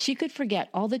 she could forget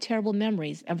all the terrible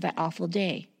memories of that awful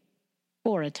day,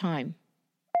 for a time.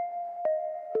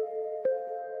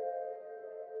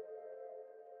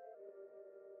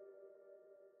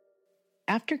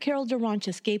 After Carol Durant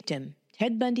escaped him,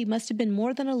 Ted Bundy must have been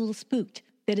more than a little spooked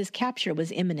that his capture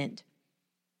was imminent.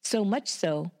 So much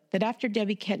so that after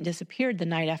Debbie Kent disappeared the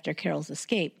night after Carol's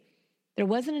escape, there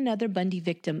wasn't another Bundy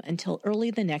victim until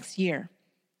early the next year,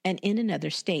 and in another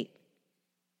state.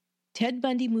 Ted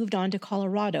Bundy moved on to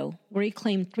Colorado, where he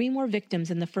claimed 3 more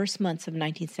victims in the first months of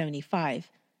 1975,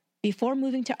 before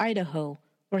moving to Idaho,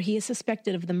 where he is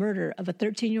suspected of the murder of a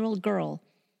 13-year-old girl,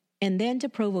 and then to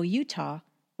Provo, Utah,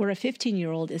 where a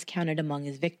 15-year-old is counted among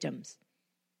his victims.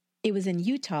 It was in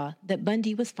Utah that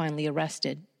Bundy was finally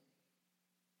arrested.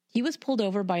 He was pulled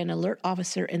over by an alert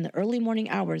officer in the early morning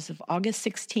hours of August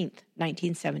 16,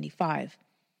 1975.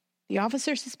 The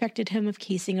officer suspected him of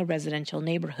casing a residential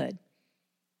neighborhood.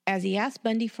 As he asked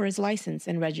Bundy for his license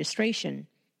and registration,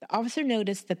 the officer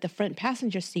noticed that the front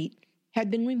passenger seat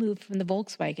had been removed from the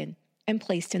Volkswagen and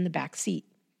placed in the back seat.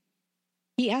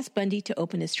 He asked Bundy to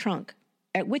open his trunk,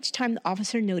 at which time the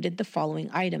officer noted the following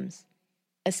items: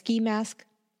 a ski mask,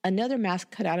 another mask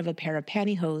cut out of a pair of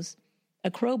pantyhose,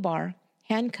 a crowbar,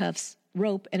 handcuffs,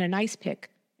 rope, and an ice pick,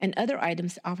 and other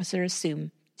items the officer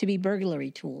assumed to be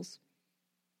burglary tools.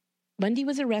 Bundy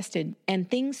was arrested, and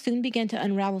things soon began to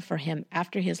unravel for him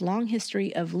after his long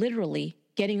history of literally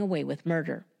getting away with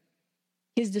murder.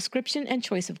 His description and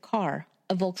choice of car,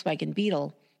 a Volkswagen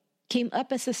Beetle, came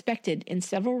up as suspected in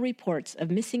several reports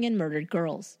of missing and murdered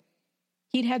girls.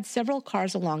 He'd had several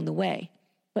cars along the way,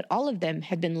 but all of them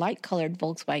had been light-colored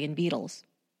Volkswagen Beetles.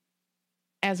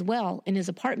 As well, in his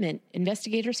apartment,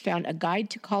 investigators found a guide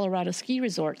to Colorado ski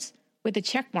resorts with a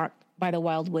checkmark by the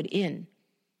Wildwood Inn,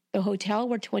 the hotel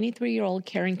where 23-year-old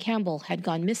Karen Campbell had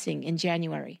gone missing in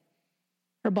January.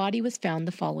 Her body was found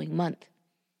the following month.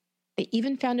 They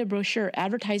even found a brochure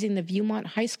advertising the Viewmont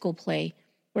High School play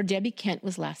where Debbie Kent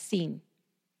was last seen.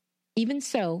 Even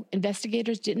so,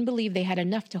 investigators didn't believe they had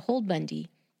enough to hold Bundy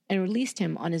and released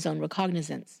him on his own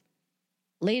recognizance.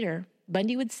 Later,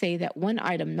 Bundy would say that one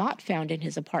item not found in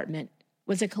his apartment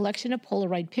was a collection of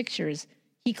Polaroid pictures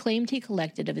he claimed he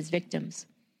collected of his victims.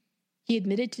 He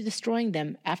admitted to destroying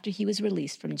them after he was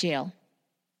released from jail.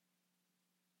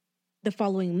 The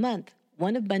following month,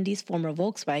 one of Bundy's former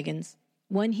Volkswagens,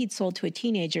 one he'd sold to a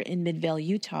teenager in Midvale,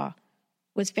 Utah,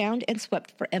 was found and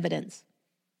swept for evidence.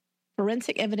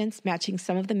 Forensic evidence matching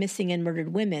some of the missing and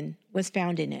murdered women was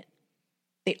found in it.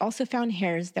 They also found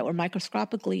hairs that were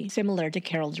microscopically similar to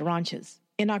Carol Duranche's.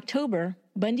 In October,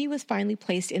 Bundy was finally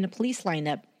placed in a police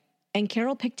lineup, and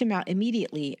Carol picked him out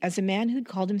immediately as a man who'd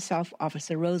called himself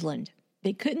Officer Roseland.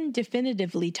 They couldn't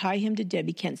definitively tie him to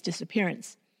Debbie Kent's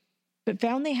disappearance, but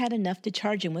found they had enough to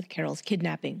charge him with Carol's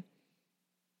kidnapping.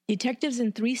 Detectives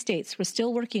in 3 states were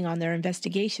still working on their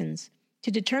investigations to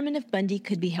determine if Bundy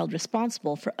could be held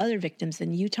responsible for other victims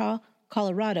in Utah,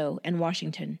 Colorado, and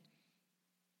Washington.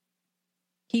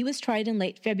 He was tried in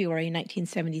late February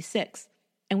 1976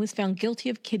 and was found guilty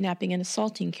of kidnapping and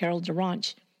assaulting Carol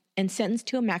Duranche and sentenced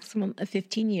to a maximum of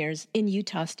 15 years in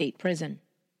Utah State Prison.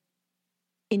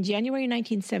 In January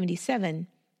 1977,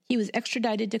 he was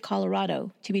extradited to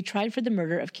Colorado to be tried for the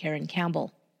murder of Karen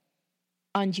Campbell.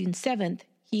 On June 7th,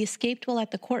 he escaped while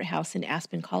at the courthouse in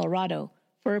Aspen, Colorado,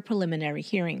 for a preliminary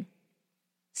hearing.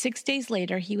 6 days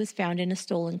later, he was found in a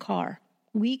stolen car,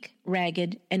 weak,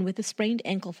 ragged, and with a sprained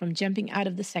ankle from jumping out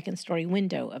of the second-story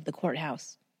window of the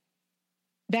courthouse.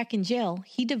 Back in jail,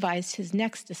 he devised his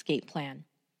next escape plan.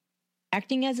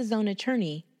 Acting as his own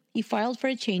attorney, he filed for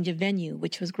a change of venue,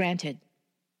 which was granted.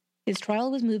 His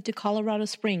trial was moved to Colorado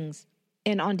Springs,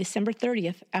 and on December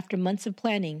 30th, after months of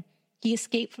planning, he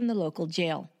escaped from the local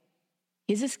jail.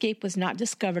 His escape was not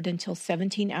discovered until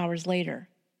 17 hours later.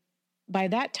 By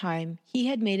that time, he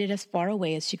had made it as far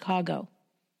away as Chicago.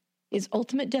 His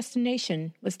ultimate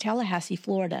destination was Tallahassee,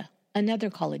 Florida, another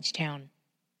college town.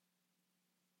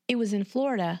 It was in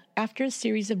Florida, after a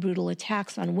series of brutal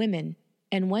attacks on women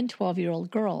and one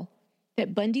 12-year-old girl,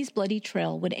 that Bundy's bloody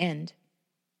trail would end.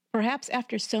 Perhaps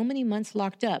after so many months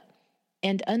locked up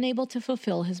and unable to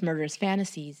fulfill his murderous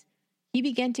fantasies, he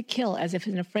began to kill as if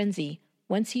in a frenzy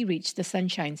once he reached the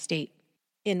Sunshine State.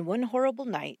 In one horrible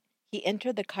night, he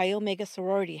entered the Chi Omega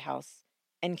sorority house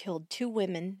and killed 2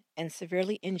 women and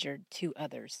severely injured 2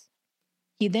 others.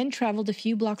 He then traveled a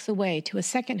few blocks away to a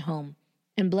second home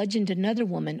and bludgeoned another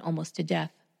woman almost to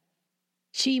death.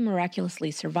 She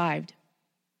miraculously survived.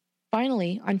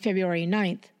 Finally, on February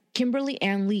 9th, Kimberly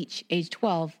Ann Leach, age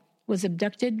 12, was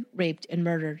abducted, raped, and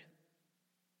murdered.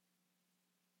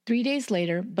 3 days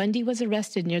later, Bundy was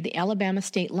arrested near the Alabama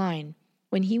state line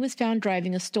when he was found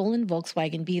driving a stolen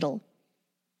Volkswagen Beetle.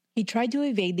 He tried to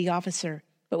evade the officer,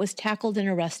 but was tackled and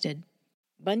arrested.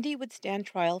 Bundy would stand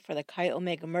trial for the Chi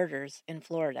Omega murders in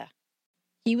Florida.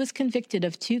 He was convicted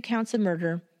of 2 counts of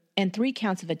murder and 3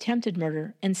 counts of attempted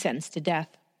murder and sentenced to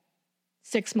death.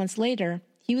 6 months later,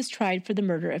 he was tried for the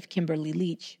murder of Kimberly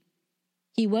Leach.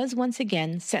 He was once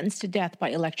again sentenced to death by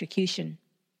electrocution.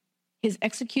 His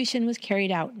execution was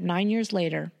carried out 9 years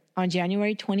later, on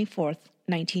January 24,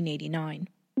 1989.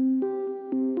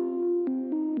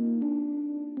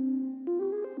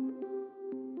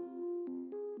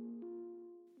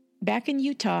 Back in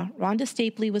Utah, Rhonda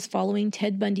Stapley was following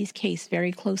Ted Bundy's case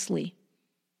very closely.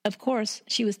 Of course,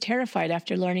 she was terrified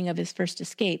after learning of his first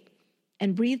escape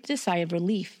and breathed a sigh of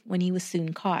relief when he was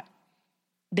soon caught.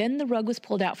 Then the rug was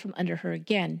pulled out from under her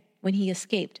again when he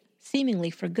escaped,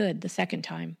 seemingly for good the second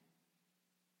time.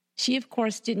 She, of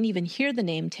course, didn't even hear the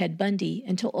name Ted Bundy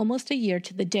until almost a year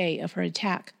to the day of her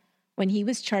attack, when he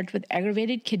was charged with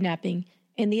aggravated kidnapping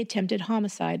and the attempted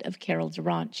homicide of Carol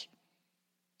Duranche.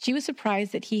 She was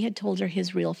surprised that he had told her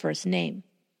his real first name.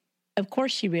 Of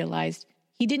course, she realized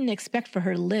he didn't expect for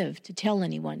her to live to tell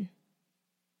anyone.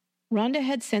 Rhonda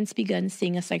had since begun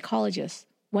seeing a psychologist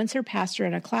once her pastor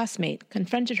and a classmate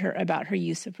confronted her about her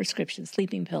use of prescription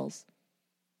sleeping pills.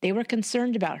 They were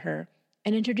concerned about her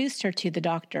and introduced her to the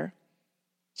doctor.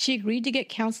 She agreed to get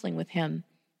counseling with him,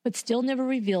 but still never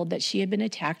revealed that she had been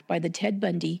attacked by the Ted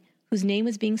Bundy whose name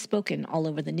was being spoken all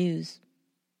over the news.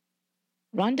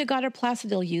 Rhonda got her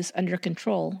Placidil use under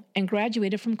control and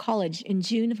graduated from college in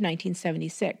June of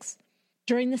 1976,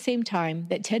 during the same time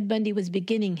that Ted Bundy was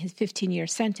beginning his 15-year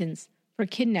sentence for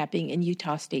kidnapping in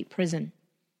Utah State Prison.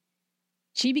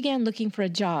 She began looking for a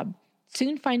job,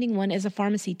 soon finding one as a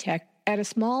pharmacy tech at a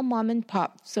small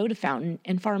mom-and-pop soda fountain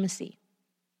and pharmacy.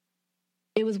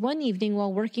 It was one evening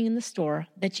while working in the store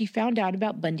that she found out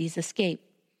about Bundy's escape.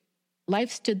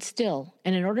 Life stood still,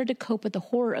 and in order to cope with the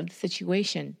horror of the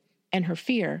situation and her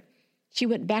fear, she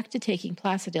went back to taking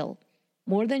Placidil,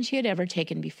 more than she had ever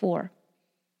taken before.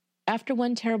 After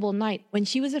one terrible night, when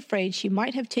she was afraid she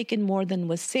might have taken more than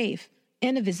was safe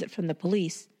and a visit from the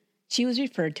police, she was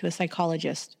referred to a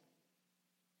psychologist.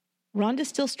 Rhonda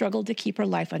still struggled to keep her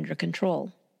life under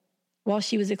control. While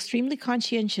she was extremely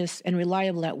conscientious and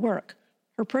reliable at work,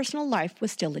 her personal life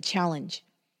was still a challenge.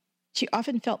 She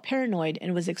often felt paranoid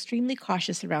and was extremely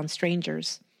cautious around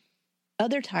strangers.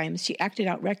 Other times, she acted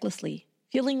out recklessly,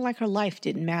 feeling like her life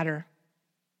didn't matter.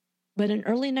 But in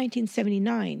early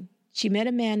 1979, she met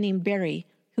a man named Barry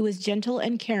who was gentle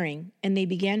and caring, and they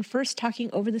began first talking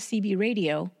over the CB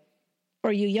radio.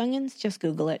 For you youngins, just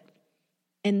Google it.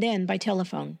 And then by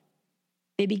telephone.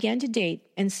 They began to date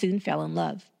and soon fell in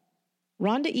love.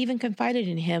 Rhonda even confided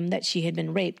in him that she had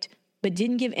been raped, but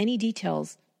didn't give any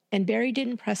details, and Barry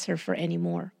didn't press her for any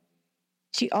more.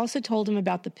 She also told him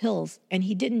about the pills, and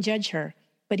he didn't judge her,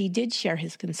 but he did share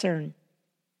his concern.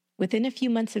 Within a few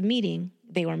months of meeting,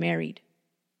 they were married.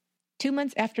 2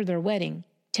 months after their wedding,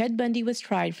 Ted Bundy was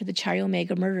tried for the Chi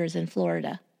Omega murders in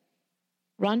Florida.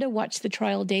 Rhonda watched the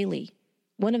trial daily,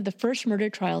 one of the first murder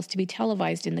trials to be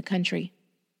televised in the country.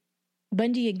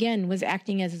 Bundy again was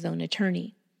acting as his own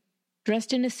attorney.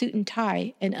 Dressed in a suit and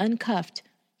tie and uncuffed,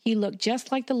 he looked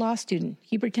just like the law student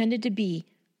he pretended to be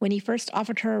when he first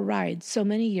offered her a ride so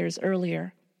many years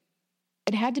earlier.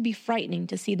 It had to be frightening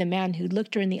to see the man who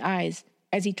looked her in the eyes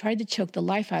as he tried to choke the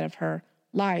life out of her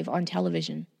live on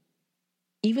television.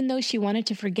 Even though she wanted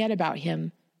to forget about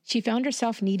him, she found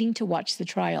herself needing to watch the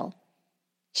trial.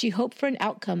 She hoped for an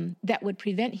outcome that would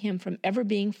prevent him from ever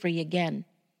being free again.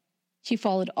 She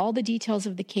followed all the details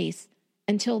of the case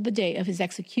until the day of his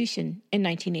execution in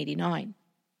 1989.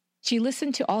 She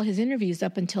listened to all his interviews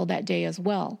up until that day as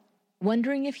well,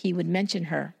 wondering if he would mention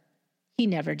her. He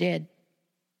never did.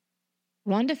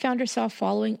 Rhonda found herself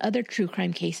following other true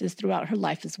crime cases throughout her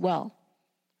life as well.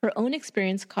 Her own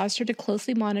experience caused her to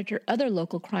closely monitor other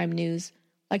local crime news,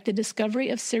 like the discovery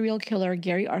of serial killer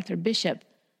Gary Arthur Bishop,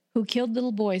 who killed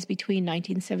little boys between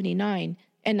 1979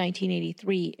 and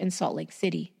 1983 in Salt Lake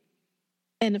City.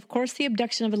 And of course, the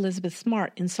abduction of Elizabeth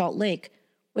Smart in Salt Lake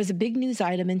was a big news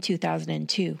item in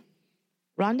 2002.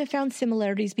 Rhonda found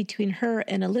similarities between her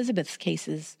and Elizabeth's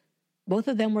cases. Both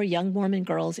of them were young Mormon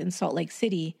girls in Salt Lake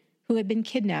City who had been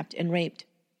kidnapped and raped.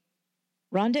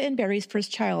 Rhonda and Barry's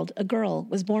first child, a girl,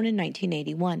 was born in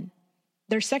 1981.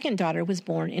 Their second daughter was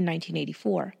born in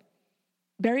 1984.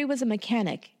 Barry was a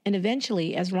mechanic, and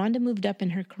eventually, as Rhonda moved up in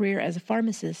her career as a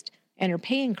pharmacist and her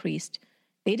pay increased,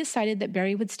 they decided that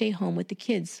Barry would stay home with the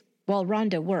kids while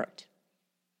Rhonda worked.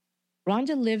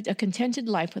 Rhonda lived a contented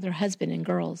life with her husband and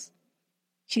girls.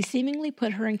 She seemingly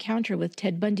put her encounter with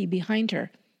Ted Bundy behind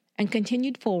her and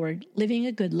continued forward, living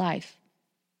a good life.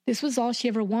 This was all she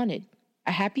ever wanted,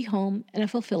 a happy home and a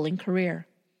fulfilling career.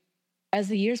 As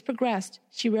the years progressed,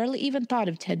 she rarely even thought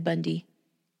of Ted Bundy,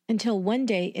 until one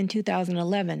day in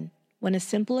 2011, when a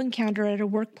simple encounter at her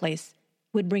workplace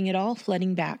would bring it all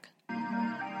flooding back.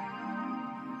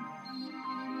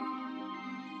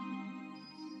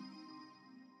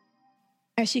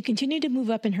 As she continued to move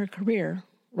up in her career,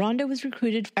 Rhonda was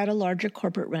recruited at a larger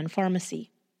corporate-run pharmacy.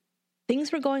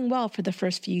 Things were going well for the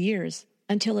first few years,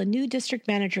 until a new district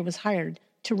manager was hired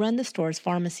to run the store's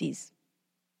pharmacies.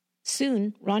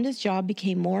 Soon, Rhonda's job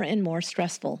became more and more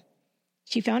stressful.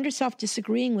 She found herself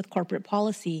disagreeing with corporate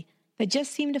policy that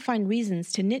just seemed to find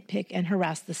reasons to nitpick and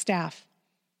harass the staff.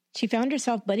 She found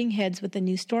herself butting heads with the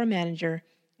new store manager,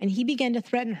 and he began to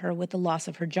threaten her with the loss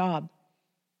of her job.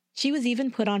 She was even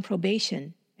put on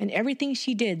probation, and everything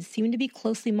she did seemed to be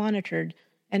closely monitored,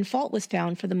 and fault was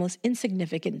found for the most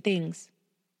insignificant things.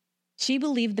 She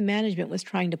believed the management was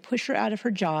trying to push her out of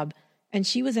her job, and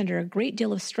she was under a great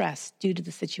deal of stress due to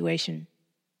the situation.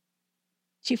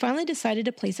 She finally decided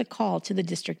to place a call to the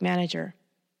district manager.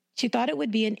 She thought it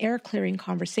would be an air-clearing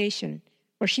conversation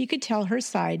where she could tell her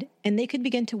side and they could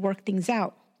begin to work things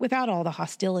out without all the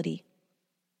hostility.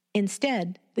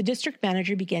 Instead, the district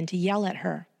manager began to yell at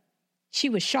her. She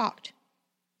was shocked.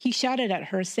 He shouted at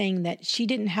her, saying that she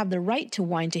didn't have the right to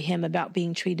whine to him about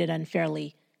being treated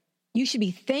unfairly. "You should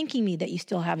be thanking me that you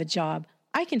still have a job.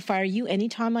 I can fire you any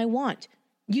time I want.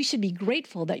 You should be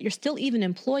grateful that you're still even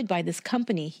employed by this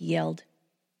company," he yelled.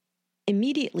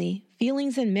 Immediately,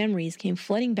 feelings and memories came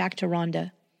flooding back to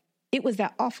Rhonda. It was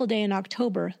that awful day in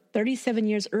October, 37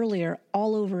 years earlier,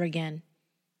 all over again.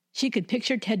 She could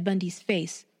picture Ted Bundy's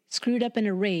face, screwed up in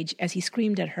a rage as he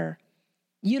screamed at her.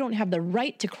 "You don't have the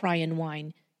right to cry and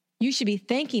whine. You should be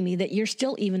thanking me that you're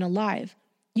still even alive.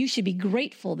 You should be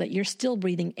grateful that you're still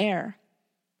breathing air."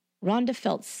 Rhonda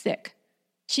felt sick.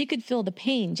 She could feel the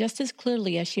pain just as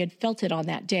clearly as she had felt it on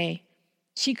that day.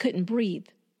 She couldn't breathe.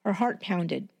 Her heart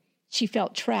pounded. She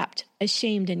felt trapped,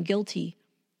 ashamed, and guilty.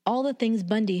 All the things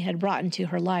Bundy had brought into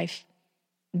her life.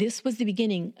 This was the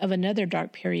beginning of another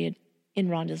dark period in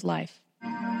Rhonda's life.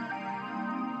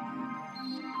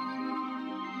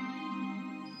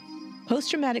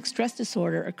 Post-traumatic stress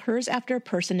disorder occurs after a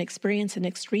person experiences an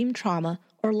extreme trauma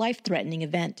or life-threatening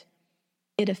event.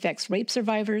 It affects rape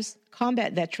survivors,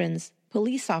 combat veterans,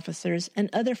 police officers, and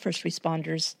other first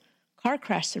responders, car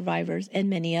crash survivors, and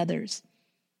many others.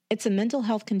 It's a mental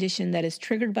health condition that is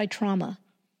triggered by trauma.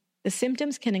 The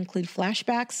symptoms can include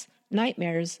flashbacks,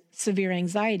 nightmares, severe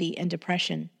anxiety, and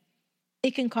depression.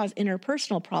 It can cause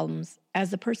interpersonal problems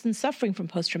as the person suffering from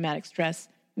post-traumatic stress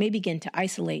may begin to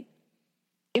isolate.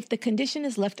 If the condition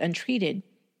is left untreated,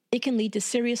 it can lead to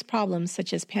serious problems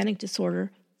such as panic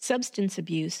disorder, substance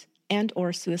abuse,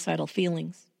 and/or suicidal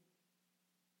feelings.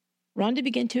 Rhonda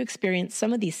began to experience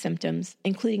some of these symptoms,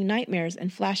 including nightmares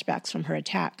and flashbacks from her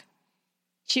attack.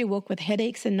 She awoke with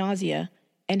headaches and nausea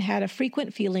and had a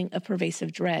frequent feeling of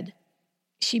pervasive dread.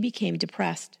 She became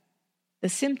depressed. The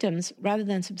symptoms, rather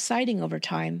than subsiding over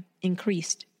time,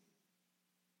 increased.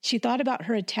 She thought about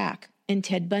her attack and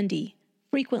Ted Bundy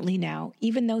frequently now,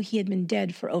 even though he had been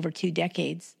dead for over 2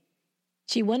 decades.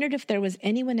 She wondered if there was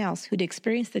anyone else who'd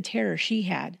experienced the terror she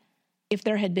had, if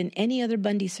there had been any other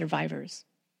Bundy survivors.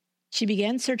 She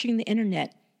began searching the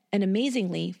internet and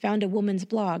amazingly found a woman's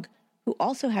blog who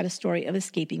also had a story of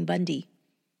escaping Bundy.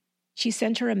 She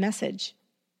sent her a message.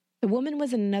 The woman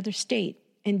was in another state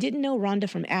and didn't know Rhonda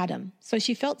from Adam, so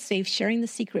she felt safe sharing the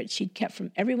secret she'd kept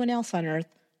from everyone else on Earth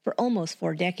for almost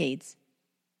 4 decades.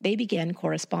 They began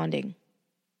corresponding.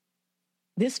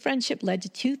 This friendship led to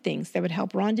 2 things that would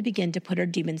help Rhonda begin to put her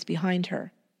demons behind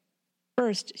her.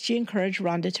 First, she encouraged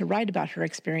Rhonda to write about her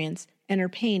experience and her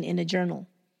pain in a journal.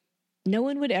 No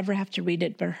one would ever have to read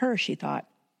it but her, she thought.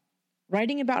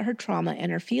 Writing about her trauma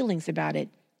and her feelings about it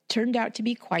turned out to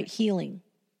be quite healing.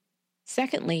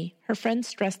 Secondly, her friends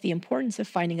stressed the importance of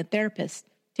finding a therapist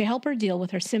to help her deal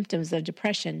with her symptoms of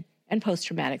depression and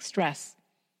post-traumatic stress.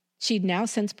 She'd now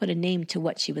since put a name to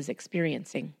what she was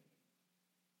experiencing.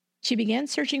 She began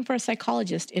searching for a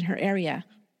psychologist in her area,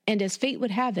 and as fate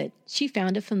would have it, she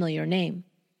found a familiar name.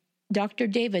 Dr.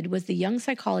 David was the young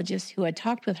psychologist who had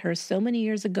talked with her so many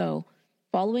years ago,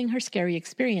 following her scary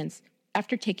experience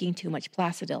after taking too much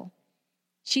Placidil.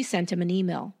 She sent him an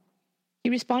email. He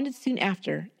responded soon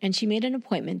after, and she made an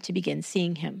appointment to begin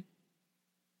seeing him.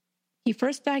 He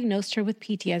first diagnosed her with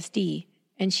PTSD,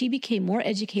 and she became more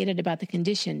educated about the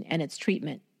condition and its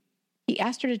treatment. He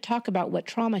asked her to talk about what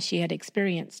trauma she had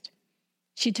experienced.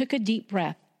 She took a deep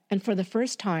breath and for the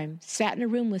first time sat in a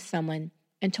room with someone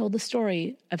and told the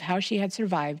story of how she had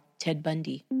survived Ted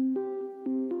Bundy.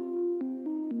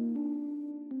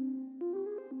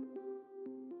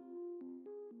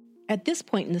 At this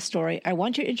point in the story, I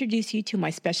want to introduce you to my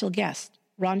special guest,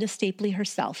 Rhonda Stapley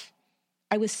herself.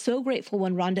 I was so grateful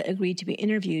when Rhonda agreed to be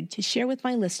interviewed to share with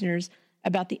my listeners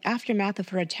about the aftermath of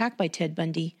her attack by Ted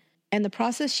Bundy and the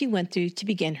process she went through to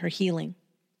begin her healing.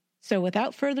 So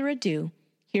without further ado,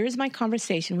 here is my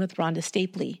conversation with Rhonda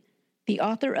Stapley, the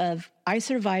author of I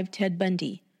Survived Ted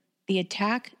Bundy, The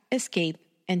Attack, Escape,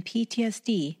 and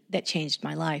PTSD That Changed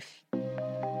My Life.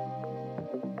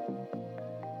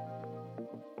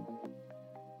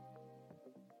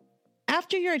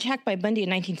 After your attack by Bundy in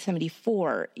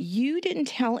 1974, you didn't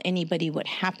tell anybody what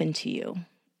happened to you.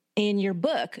 In your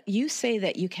book, you say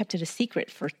that you kept it a secret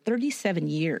for 37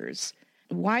 years.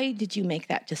 Why did you make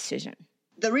that decision?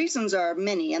 The reasons are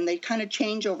many, and they kind of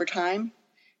change over time.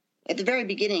 At the very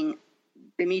beginning,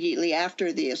 immediately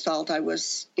after the assault, I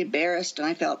was embarrassed, and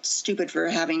I felt stupid for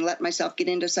having let myself get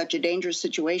into such a dangerous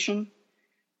situation.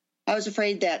 I was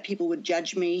afraid that people would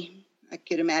judge me. I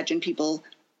could imagine people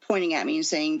pointing at me and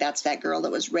saying, that's that girl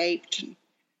that was raped.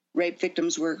 Rape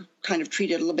victims were kind of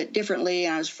treated a little bit differently,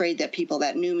 and I was afraid that people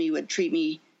that knew me would treat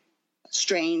me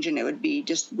strange, and it would be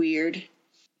just weird.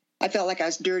 I felt like I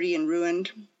was dirty and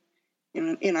ruined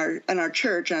in our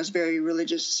church. I was a very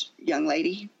religious young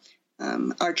lady.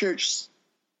 Our church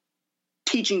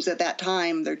teachings at that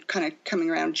time, they're kind of coming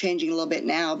around, changing a little bit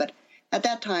now, but at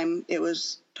that time it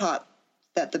was taught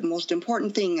that the most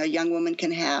important thing a young woman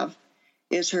can have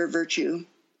is her virtue.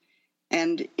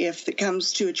 And if it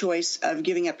comes to a choice of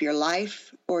giving up your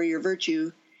life or your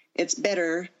virtue, it's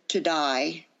better to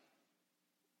die.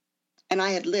 And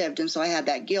I had lived, and so I had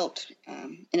that guilt,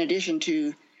 in addition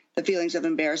to the feelings of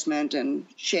embarrassment and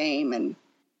shame and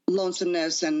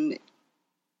lonesomeness and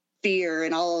fear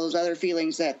and all those other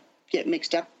feelings that get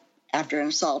mixed up after an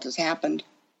assault has happened.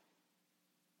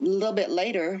 A little bit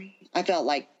later, I felt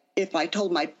like if I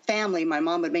told my family, my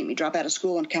mom would make me drop out of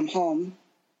school and come home.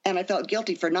 And I felt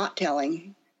guilty for not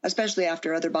telling, especially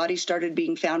after other bodies started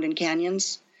being found in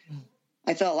canyons.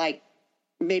 I felt like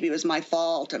maybe it was my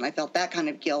fault, and I felt that kind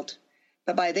of guilt.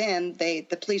 But by then, the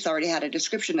police already had a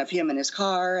description of him in his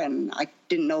car, and I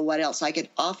didn't know what else I could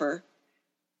offer.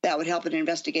 that would help an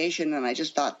investigation. And I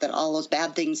just thought that all those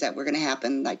bad things that were going to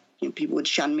happen, like people would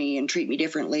shun me and treat me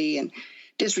differently and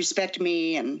disrespect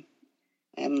me,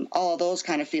 and all of those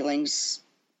kind of feelings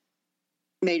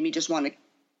made me just want to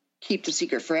keep the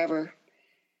secret forever.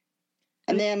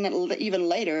 And then even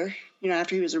later,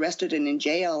 after he was arrested and in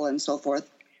jail and so forth,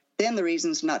 then the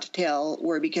reasons not to tell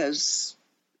were because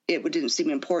it didn't seem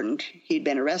important. He'd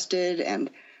been arrested, and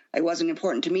it wasn't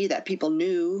important to me that people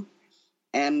knew.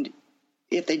 And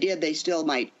if they did, they still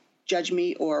might judge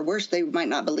me, or worse, they might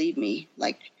not believe me.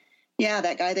 Like, yeah,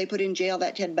 that guy they put in jail,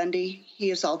 that Ted Bundy,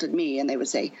 he assaulted me. And they would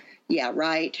say, yeah,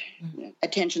 right,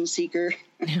 attention seeker.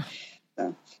 Yeah.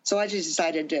 So I just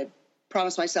decided to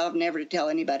promise myself never to tell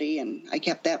anybody, and I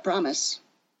kept that promise.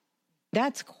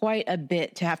 That's quite a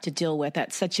bit to have to deal with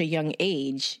at such a young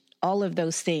age. All of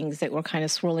those things that were kind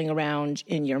of swirling around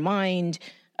in your mind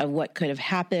of what could have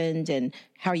happened and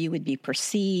how you would be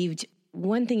perceived.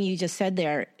 One thing you just said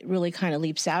there really kind of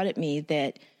leaps out at me,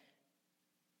 that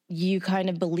you kind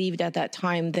of believed at that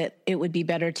time that it would be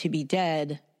better to be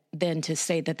dead than to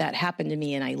say that that happened to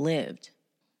me and I lived.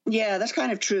 Yeah, that's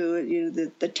kind of true.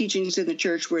 The teachings in the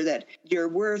church were that your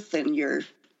worth and your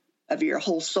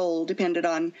whole soul depended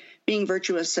on being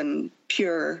virtuous and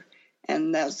pure.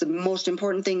 And that's the most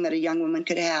important thing that a young woman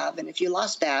could have. And if you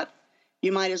lost that,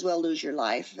 you might as well lose your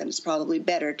life. And it's probably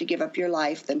better to give up your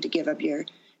life than to give up your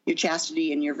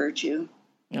chastity and your virtue.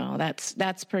 Oh,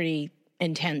 that's pretty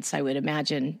intense, I would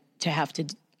imagine, to have to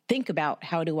think about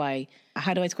how do I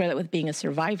square that with being a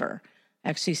survivor.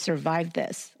 Actually survived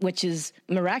this, which is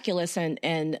miraculous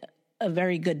and a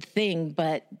very good thing.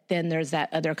 But then there's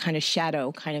that other kind of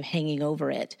shadow kind of hanging over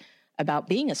it about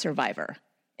being a survivor.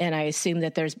 And I assume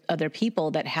that there's other people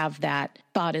that have that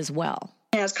thought as well.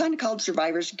 Yeah, it's kind of called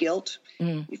survivor's guilt.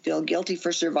 You feel guilty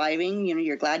for surviving.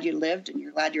 You're glad you lived and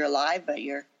you're glad you're alive, but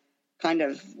you're kind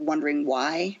of wondering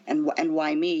why and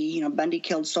why me. Bundy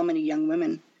killed so many young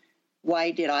women. Why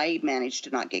did I manage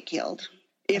to not get killed?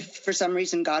 If for some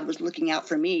reason God was looking out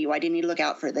for me, why didn't he look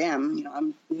out for them?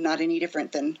 I'm not any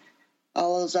different than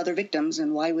all those other victims,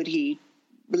 and why would he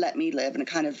let me live? And it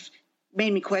kind of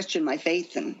made me question my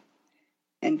faith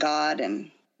and God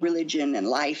and religion and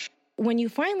life. When you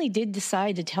finally did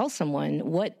decide to tell someone,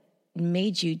 what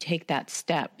made you take that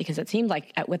step? Because it seemed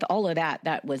like with all of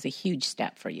that was a huge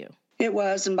step for you. It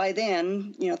was, and by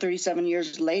then, 37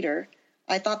 years later,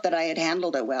 I thought that I had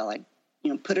handled it well. I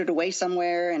put it away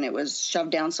somewhere, and it was shoved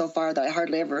down so far that I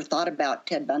hardly ever thought about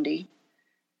Ted Bundy.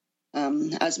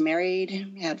 I was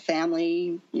married, had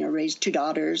family, raised 2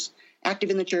 daughters, active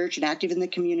in the church and active in the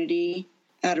community,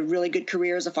 had a really good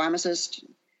career as a pharmacist,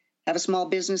 have a small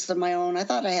business of my own. I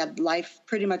thought I had life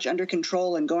pretty much under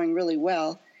control and going really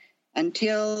well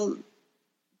until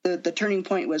the turning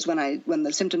point was when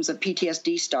the symptoms of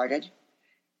PTSD started.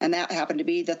 And that happened to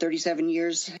be the 37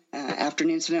 years after an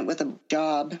incident with a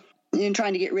job. In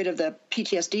trying to get rid of the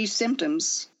PTSD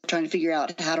symptoms, trying to figure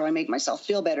out how do I make myself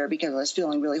feel better because I was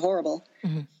feeling really horrible,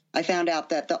 I found out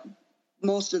that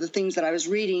most of the things that I was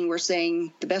reading were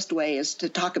saying the best way is to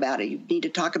talk about it. You need to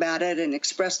talk about it and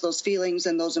express those feelings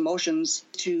and those emotions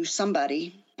to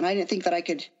somebody. And I didn't think that I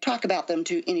could talk about them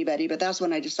to anybody, but that's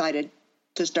when I decided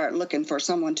to start looking for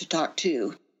someone to talk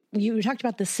to. You talked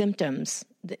about the symptoms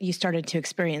that you started to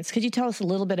experience. Could you tell us a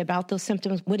little bit about those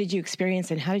symptoms? What did you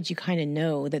experience, and how did you kind of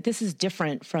know that this is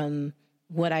different from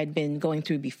what I'd been going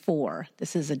through before?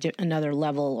 This is another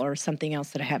level or something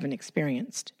else that I haven't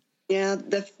experienced. Yeah,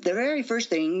 the very first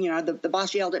thing, the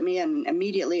boss yelled at me, and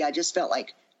immediately I just felt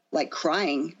like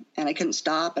crying, and I couldn't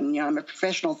stop. And, I'm a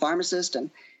professional pharmacist, and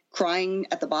crying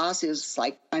at the boss is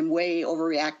like I'm way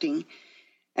overreacting.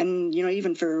 And,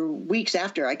 even for weeks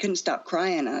after, I couldn't stop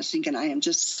crying. I was thinking, I am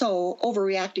just so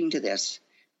overreacting to this.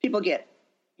 People get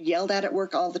yelled at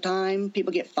work all the time.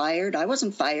 People get fired. I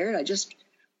wasn't fired. I just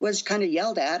was kind of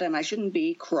yelled at, and I shouldn't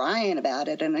be crying about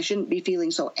it, and I shouldn't be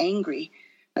feeling so angry.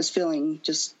 I was feeling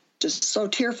just so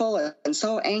tearful and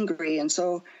so angry and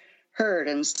so hurt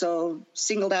and so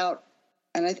singled out.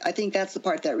 And I think that's the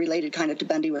part that related kind of to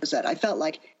Bundy, was that I felt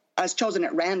like I was chosen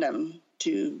at random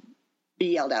to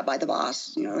be yelled at by the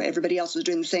boss. Everybody else was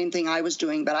doing the same thing I was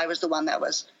doing, but I was the one that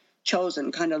was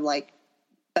chosen, kind of like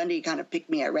Bundy kind of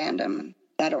picked me at random.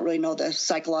 I don't really know the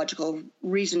psychological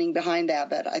reasoning behind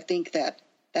that, but I think that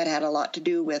had a lot to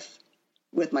do with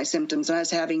my symptoms. I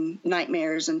was having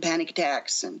nightmares and panic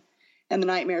attacks, and the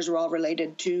nightmares were all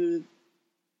related to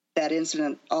that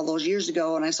incident all those years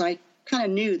ago. And so I kind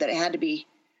of knew that it had to be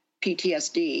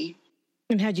PTSD.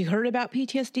 And had you heard about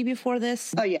PTSD before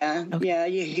this? Oh, yeah. Okay. Yeah,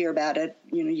 you hear about it.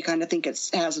 You kind of think it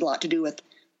has a lot to do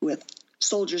with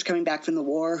soldiers coming back from the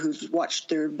war who've watched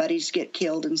their buddies get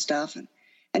killed and stuff.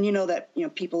 And you know that,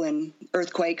 people in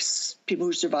earthquakes, people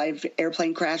who survive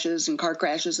airplane crashes and car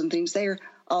crashes and things, they're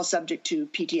all subject to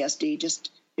PTSD.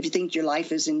 Just if you think your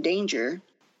life is in danger,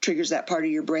 triggers that part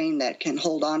of your brain that can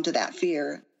hold on to that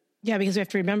fear. Yeah, because we have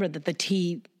to remember that the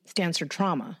T stands for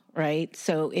trauma, right?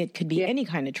 So it could be any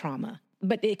kind of trauma.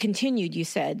 But it continued, you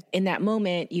said. In that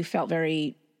moment, you felt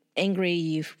very angry,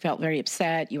 you felt very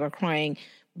upset, you were crying.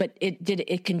 But did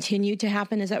it continue to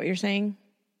happen? Is that what you're saying?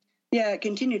 Yeah, it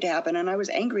continued to happen. And I was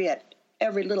angry at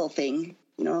every little thing.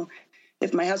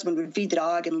 If my husband would feed the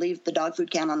dog and leave the dog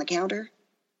food can on the counter,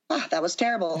 that was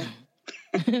terrible.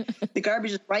 The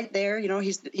garbage is right there.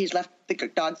 He's left the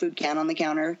dog food can on the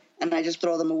counter, and I just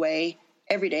throw them away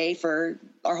every day. For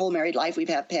our whole married life, we've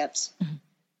had pets. Mm-hmm.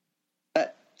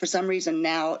 But for some reason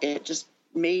now, it just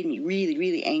made me really,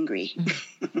 really angry.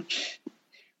 Mm-hmm.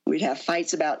 We'd have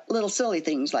fights about little silly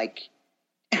things like,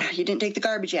 you didn't take the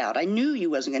garbage out. I knew you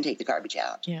wasn't going to take the garbage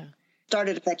out. Yeah.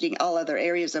 Started affecting all other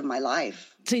areas of my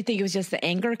life. So you think it was just the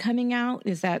anger coming out?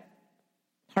 Is that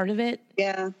part of it?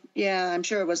 Yeah, I'm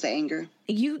sure it was the anger.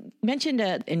 You mentioned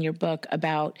in your book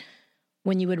about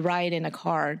when you would ride in a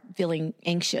car feeling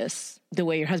anxious, the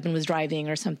way your husband was driving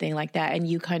or something like that, and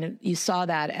you saw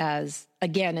that as,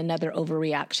 again, another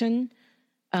overreaction.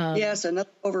 Yes, another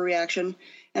overreaction.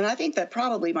 And I think that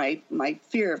probably my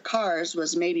fear of cars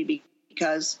was maybe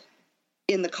because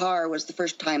in the car was the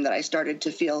first time that I started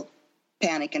to feel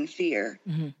panic and fear.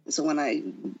 Mm-hmm. So when I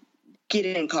get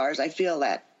in cars, I feel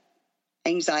that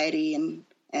anxiety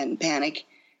and panic,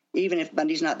 even if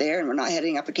Bundy's not there and we're not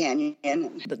heading up a canyon.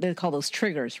 They call those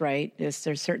triggers, right?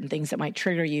 There's certain things that might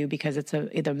trigger you because it's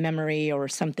either memory or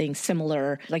something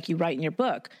similar, like you write in your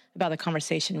book about the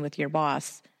conversation with your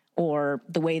boss, or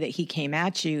the way that he came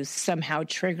at you somehow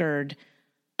triggered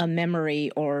a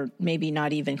memory, or maybe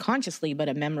not even consciously, but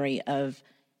a memory of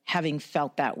having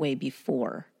felt that way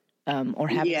before, or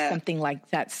having something like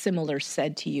that similar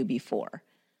said to you before.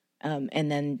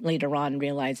 And then later on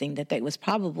realizing that was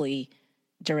probably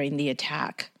during the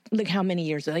attack. Look how many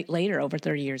years later, over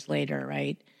 30 years later,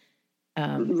 right?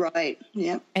 Right,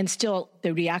 yeah. And still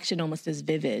the reaction almost is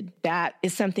vivid. That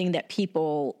is something that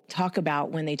people talk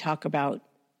about when they talk about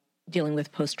dealing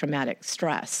with post-traumatic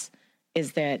stress,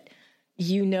 is that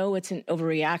it's an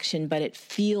overreaction, but it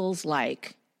feels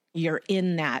like you're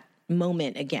in that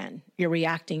moment again. You're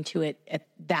reacting to it at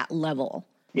that level.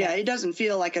 Yeah, it doesn't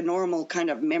feel like a normal kind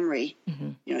of memory. Mm-hmm.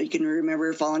 You can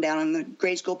remember falling down in the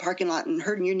grade school parking lot and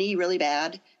hurting your knee really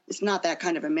bad. It's not that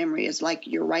kind of a memory. It's like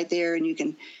you're right there and you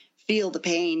can feel the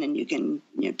pain and you can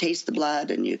taste the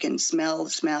blood and you can smell the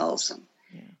smells.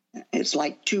 And it's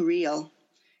like too real.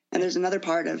 And there's another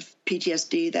part of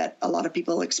PTSD that a lot of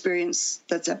people experience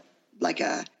that's like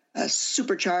a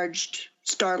supercharged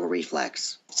startle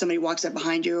reflex. Somebody walks up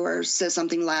behind you or says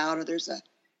something loud, or there's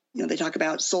they talk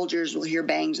about soldiers will hear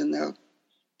bangs and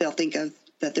they'll think of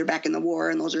that they're back in the war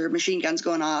and those are machine guns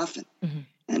going off. Mm-hmm.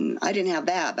 And I didn't have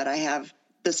that, but I have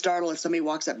the startle if somebody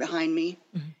walks up behind me.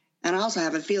 Mm-hmm. And I also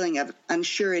have a feeling of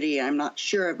unsurety. I'm not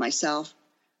sure of myself.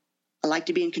 I like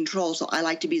to be in control, so I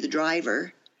like to be the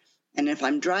driver. And if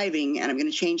I'm driving and I'm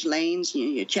going to change lanes,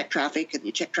 you check traffic and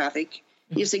you check traffic,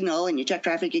 you signal and you check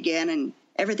traffic again, and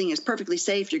everything is perfectly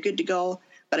safe. You're good to go.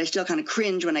 But I still kind of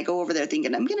cringe when I go over there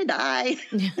thinking, I'm going to die.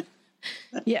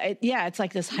 Yeah. It's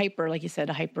like this like you said,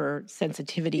 a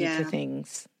hypersensitivity to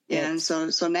things. Yeah. And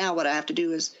so now what I have to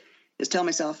do is tell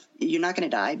myself, you're not going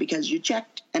to die because you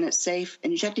checked and it's safe,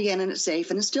 and you checked again and it's safe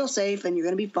and it's still safe and you're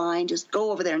going to be fine. Just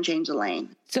go over there and change the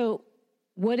lane. So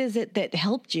what is it that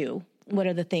helped you? What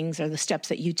are the things or the steps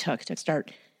that you took to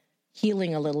start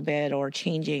healing a little bit or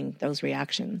changing those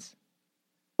reactions?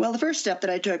 Well, the first step that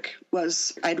I took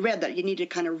was I'd read that you need to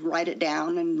kind of write it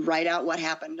down and write out what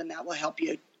happened, and that will help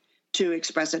you to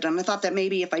express it. And I thought that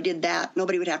maybe if I did that,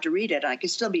 nobody would have to read it. I could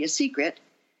still be a secret,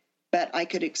 but I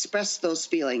could express those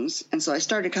feelings. And so I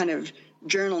started kind of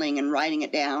journaling and writing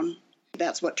it down.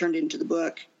 That's what turned into the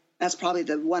book. That's probably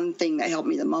the one thing that helped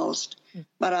me the most.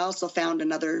 But I also found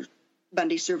another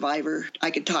Bundy survivor I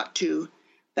could talk to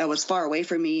that was far away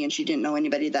from me, and she didn't know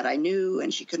anybody that I knew,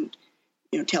 and she couldn't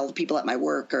tell the people at my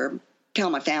work or tell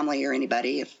my family or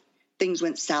anybody. If things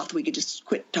went south, we could just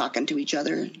quit talking to each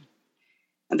other.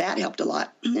 And that helped a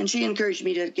lot. And she encouraged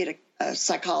me to get a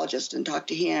psychologist and talk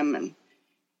to him. And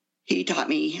he taught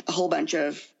me a whole bunch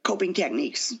of coping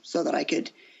techniques so that I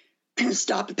could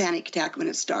stop a panic attack when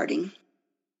it's starting.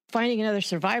 Finding another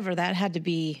survivor, that had to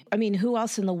be, who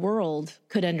else in the world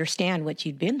could understand what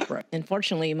you'd been through?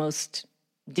 Unfortunately, most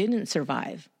didn't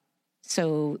survive.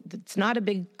 So it's not a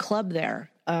big club there.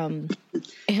 And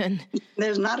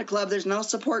there's not a club. There's no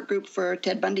support group for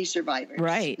Ted Bundy survivors.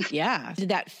 Right. Yeah. Did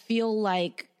that feel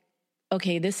like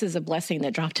okay, this is a blessing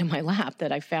that dropped in my lap,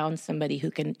 that I found somebody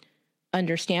who can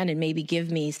understand and maybe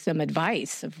give me some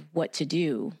advice of what to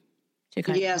do to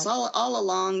kind yes, of help. all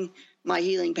along my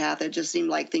healing path, it just seemed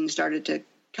like things started to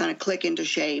kind of click into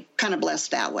shape, kind of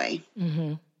blessed that way.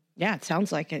 Mm-hmm. Yeah, it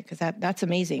sounds like it, because that's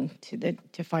amazing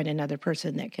to find another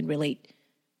person that can relate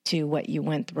to what you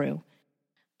went through.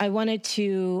 I wanted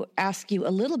to ask you a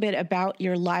little bit about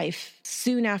your life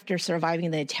soon after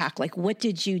surviving the attack. Like, what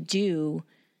did you do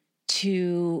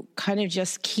to kind of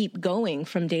just keep going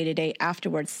from day to day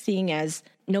afterwards, seeing as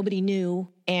nobody knew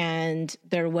and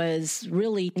there was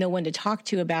really no one to talk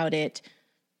to about it?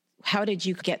 How did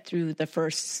you get through the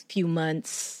first few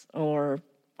months or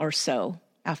so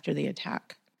after the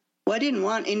attack? Well, I didn't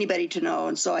want anybody to know,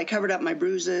 and so I covered up my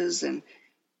bruises, and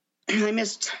I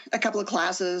missed a couple of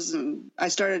classes, and I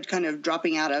started kind of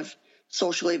dropping out of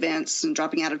social events and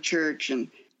dropping out of church and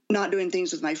not doing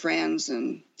things with my friends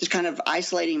and just kind of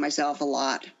isolating myself a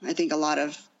lot. I think a lot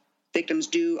of victims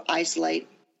do isolate.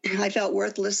 I felt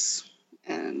worthless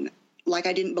and like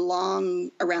I didn't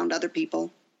belong around other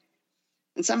people.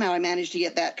 And somehow I managed to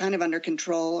get that kind of under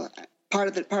control. Part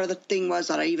of the thing was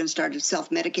that I even started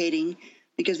self-medicating,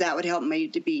 because that would help me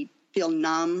to feel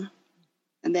numb,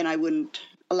 and then I wouldn't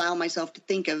allow myself to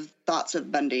think of thoughts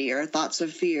of Bundy or thoughts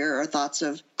of fear or thoughts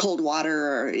of cold water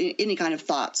or any kind of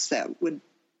thoughts that would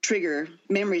trigger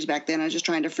memories. Back then I was just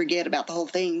trying to forget about the whole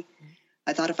thing.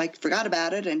 I thought if I forgot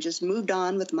about it and just moved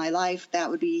on with my life, that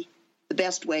would be the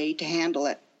best way to handle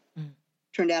it.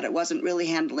 Turned out it wasn't really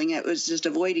handling it, it was just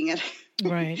avoiding it.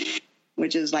 Right.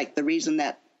 Which is like the reason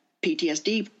that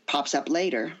PTSD pops up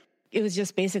later. It was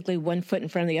just basically one foot in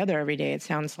front of the other every day, it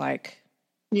sounds like.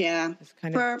 Yeah.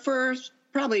 For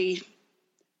probably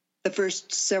the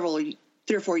first 3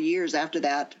 or 4 years after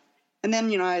that. And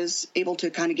then, I was able to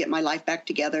kind of get my life back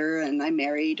together, and I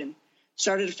married and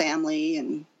started a family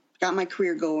and got my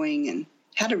career going and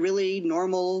had a really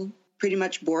normal, pretty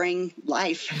much boring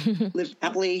life. Lived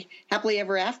happily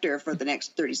ever after for the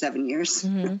next 37 years.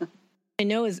 Mm-hmm. I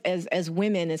know as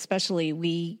women, especially,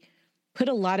 we put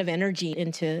a lot of energy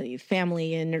into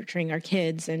family and nurturing our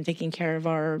kids and taking care of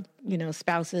our,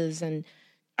 spouses and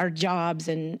our jobs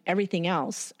and everything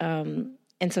else. And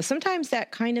so sometimes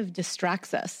that kind of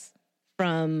distracts us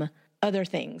from other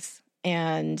things,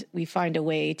 and we find a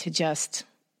way to just,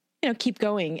 keep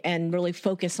going and really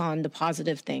focus on the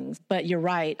positive things. But you're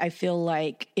right. I feel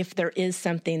like if there is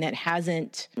something that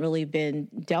hasn't really been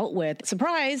dealt with,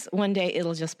 surprise, one day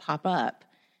it'll just pop up.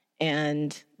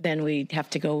 And then we have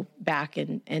to go back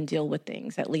and deal with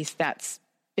things. At least that's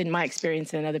been my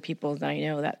experience, and other people that I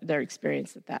know that their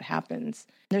experience that happens.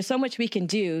 There's so much we can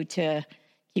do to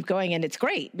keep going. And it's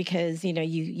great because,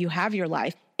 you have your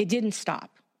life. It didn't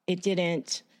stop. It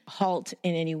didn't halt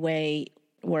in any way,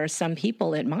 where some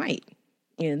people it might.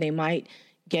 They might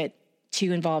get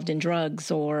too involved in drugs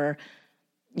or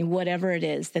whatever it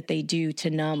is that they do to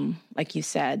numb, like you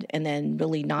said, and then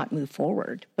really not move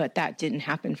forward. But that didn't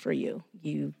happen for you.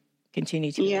 You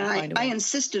continue to find a way. I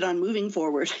insisted on moving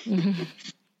forward. Mm-hmm.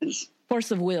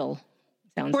 Force of will.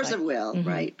 Force of will, mm-hmm.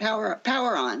 Right. Power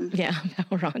on. Yeah,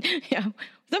 power on. Yeah.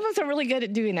 Some of us are really good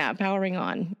at doing that, powering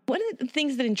on. One of the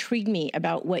things that intrigued me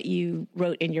about what you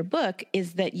wrote in your book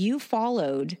is that you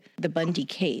followed the Bundy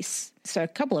case. So a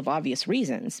couple of obvious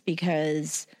reasons,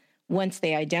 because once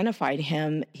they identified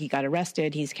him, he got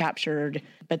arrested, he's captured,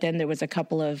 but then there was a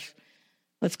couple of,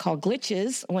 let's call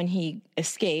glitches when he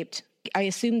escaped. I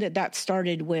assume that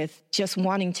started with just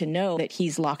wanting to know that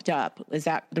he's locked up. Is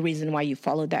that the reason why you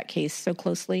followed that case so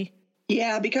closely?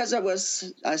 Yeah, because I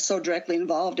was so directly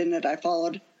involved in it, I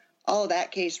followed all of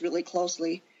that case really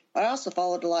closely. I also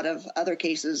followed a lot of other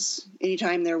cases.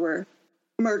 Anytime there were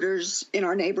murders in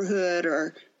our neighborhood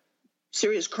or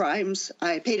serious crimes,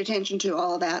 I paid attention to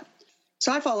all of that.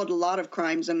 So I followed a lot of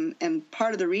crimes, and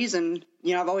part of the reason,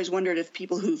 I've always wondered if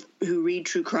people who read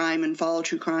true crime and follow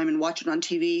true crime and watch it on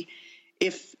TV,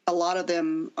 if a lot of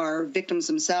them are victims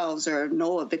themselves or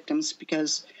know of victims,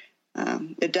 because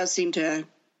it does seem to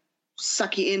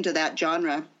suck you into that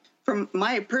genre. For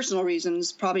my personal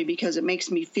reasons, probably because it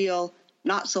makes me feel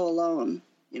not so alone.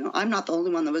 I'm not the only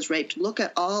one that was raped. Look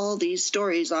at all these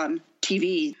stories on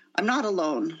TV. I'm not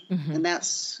alone. Mm-hmm. And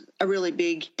that's a really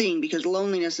big thing, because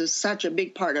loneliness is such a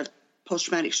big part of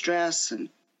post-traumatic stress, and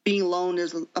being alone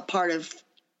is a part of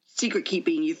secret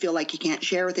keeping. You feel like you can't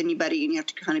share with anybody, and you have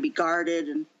to kind of be guarded,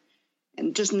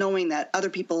 and just knowing that other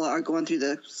people are going through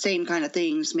the same kind of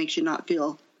things makes you not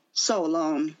feel so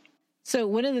alone. So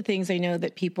one of the things I know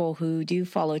that people who do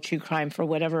follow true crime for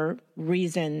whatever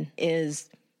reason is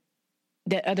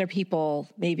that other people,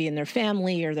 maybe in their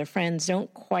family or their friends,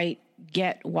 don't quite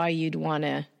get why you'd want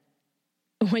to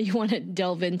when you want to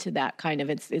delve into that kind of,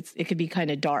 it could be kind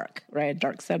of dark, right? A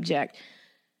dark subject.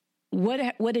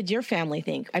 What did your family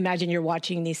think? I imagine you're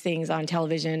watching these things on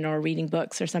television or reading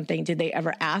books or something. Did they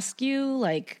ever ask you,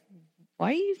 like,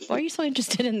 why are you so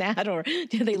interested in that? Or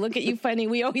did they look at you funny?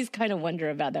 We always kind of wonder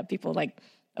about that. People like,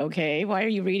 okay, why are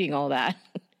you reading all that?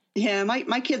 Yeah,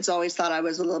 my kids always thought I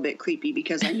was a little bit creepy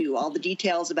because I knew all the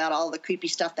details about all the creepy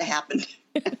stuff that happened.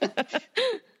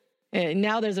 And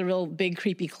now there's a real big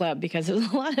creepy club because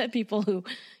there's a lot of people who,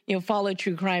 follow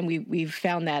true crime. We've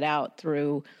found that out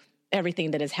through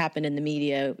everything that has happened in the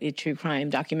media, true crime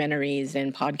documentaries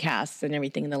and podcasts and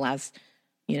everything in the last,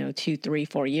 2, 3,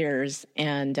 4 years.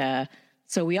 And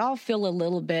so we all feel a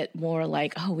little bit more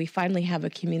like, oh, we finally have a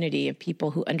community of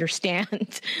people who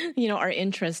understand, our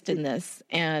interest in this.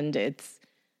 And it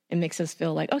makes us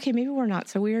feel like, okay, maybe we're not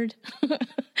so weird.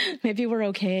 Maybe we're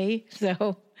okay.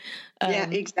 So yeah,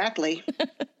 exactly.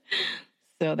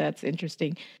 So that's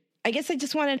interesting. I guess I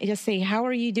just want to say, how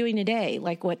are you doing today?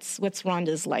 Like, what's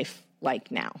Rhonda's life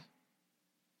like now?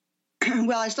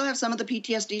 Well, I still have some of the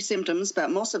PTSD symptoms,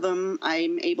 but most of them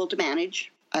I'm able to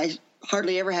manage. I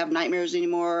hardly ever have nightmares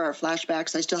anymore or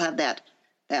flashbacks. I still have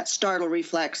that startle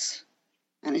reflex,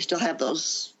 and I still have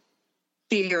those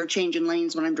fear of changing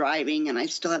lanes when I'm driving, and I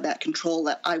still have that control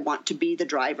that I want to be the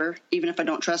driver. Even if I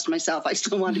don't trust myself, I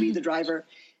still want to be the driver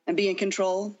and be in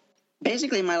control.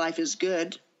 Basically, my life is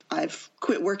good. I've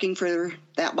quit working for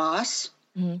that boss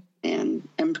and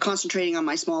I'm concentrating on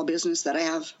my small business that I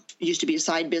have. It used to be a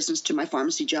side business to my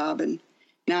pharmacy job, and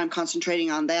now I'm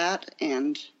concentrating on that,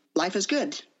 and life is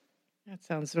good. That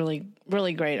sounds really,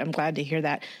 really great. I'm glad to hear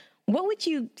that. What would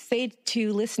you say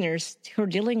to listeners who are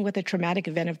dealing with a traumatic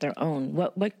event of their own?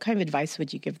 What kind of advice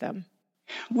would you give them?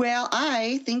 Well,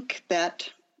 I think that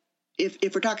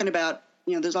if we're talking about,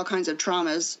 there's all kinds of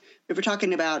traumas. If we're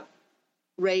talking about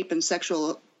rape and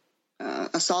sexual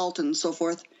assault and so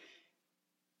forth,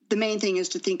 the main thing is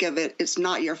to think of it's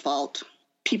not your fault.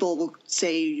 People will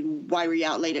say, why were you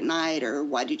out late at night? Or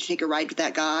why did you take a ride with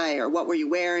that guy? Or what were you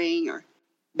wearing?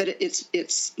 But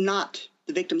it's not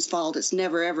the victim's fault. It's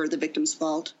never, ever the victim's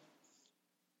fault.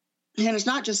 And it's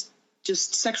not just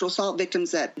sexual assault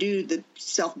victims that do the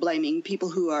self-blaming. People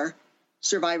who are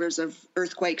survivors of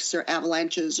earthquakes or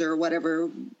avalanches or whatever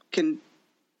can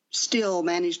still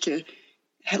manage to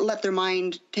let their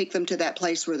mind take them to that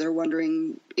place where they're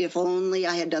wondering, if only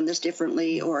I had done this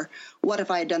differently, or what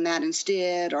if I had done that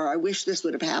instead, or I wish this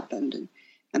would have happened.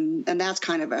 And that's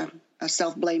kind of a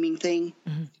self-blaming thing.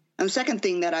 Mm-hmm. And the second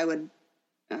thing that I would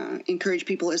encourage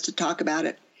people is to talk about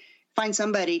it. Find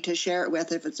somebody to share it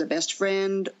with, if it's a best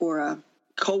friend or a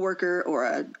coworker or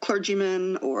a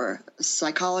clergyman or a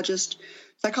psychologist.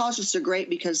 Psychologists are great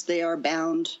because they are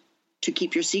bound to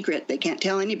keep your secret. They can't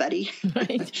tell anybody.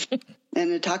 Right.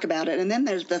 And to talk about it. And then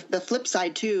there's the flip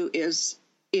side, too, is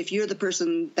if you're the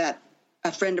person that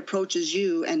a friend approaches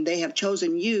you and they have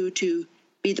chosen you to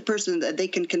be the person that they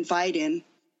can confide in,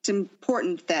 it's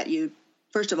important that you,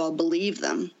 first of all, believe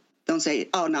them. Don't say,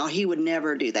 oh, no, he would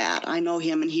never do that. I know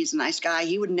him and he's a nice guy.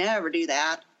 He would never do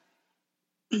that.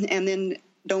 And then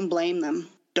don't blame them.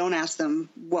 Don't ask them,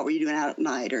 what were you doing out at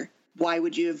night? Or why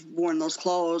would you have worn those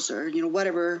clothes? Or,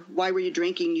 whatever. Why were you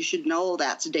drinking? You should know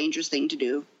that's a dangerous thing to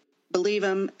do. Believe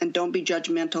them and don't be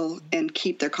judgmental and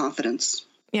keep their confidence.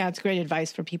 Yeah, it's great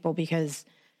advice for people because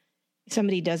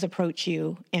somebody does approach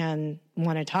you and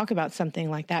want to talk about something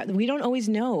like that. We don't always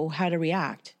know how to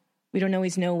react. We don't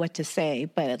always know what to say,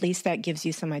 but at least that gives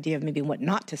you some idea of maybe what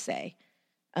not to say.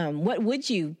 What would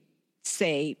you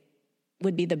say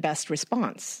would be the best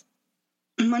response?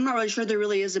 I'm not really sure there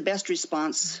really is a best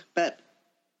response, but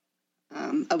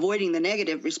avoiding the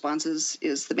negative responses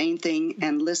is the main thing,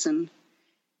 and listen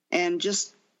and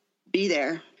just be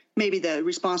there. Maybe the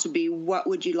response would be, what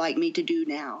would you like me to do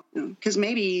now? Because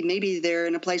maybe they're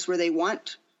in a place where they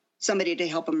want somebody to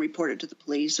help them report it to the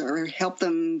police or help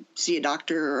them see a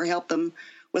doctor or help them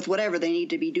with whatever they need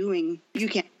to be doing. You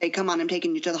can't say, come on, I'm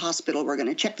taking you to the hospital. We're going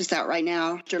to check this out right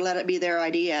now, or let it be their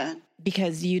idea.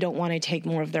 Because you don't want to take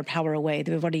more of their power away.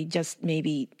 They've already just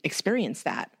maybe experienced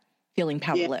that, feeling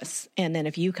powerless. Yeah. And then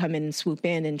if you come in and swoop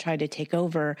in and try to take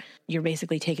over, you're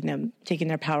basically taking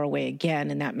their power away again,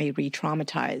 and that may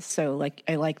re-traumatize. So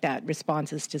I like that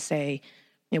response is to say,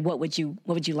 what would you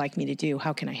like me to do?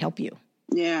 How can I help you?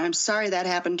 Yeah, I'm sorry that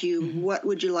happened to you. Mm-hmm. What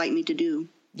would you like me to do?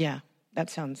 Yeah, that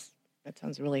sounds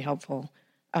really helpful.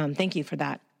 Thank you for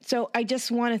that. So I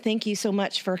just want to thank you so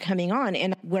much for coming on.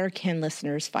 And where can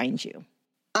listeners find you?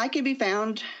 I can be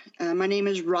found. My name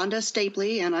is Rhonda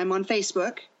Stapley, and I'm on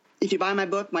Facebook. If you buy my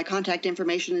book, my contact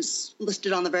information is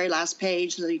listed on the very last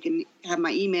page, so you can have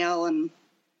my email and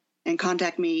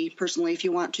contact me personally if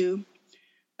you want to.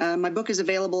 My book is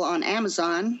available on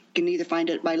Amazon. You can either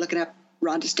find it by looking up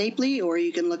Rhonda Stapley, or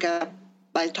you can look up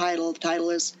by the title. The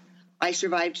title is I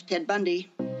Survived Ted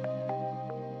Bundy.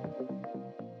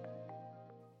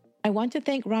 I want to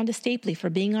thank Rhonda Stapley for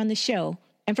being on the show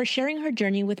and for sharing her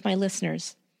journey with my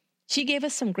listeners. She gave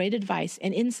us some great advice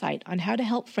and insight on how to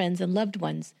help friends and loved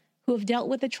ones who have dealt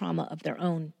with a trauma of their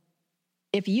own.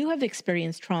 If you have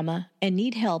experienced trauma and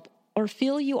need help or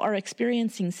feel you are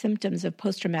experiencing symptoms of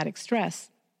post-traumatic stress,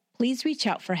 please reach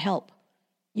out for help.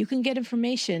 You can get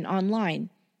information online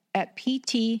at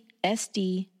ptsd.va.gov,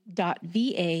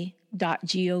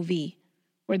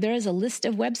 where there is a list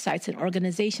of websites and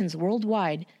organizations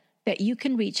worldwide that you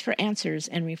can reach for answers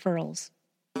and referrals.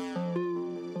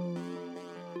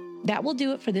 That will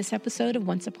do it for this episode of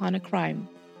Once Upon a Crime.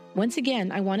 Once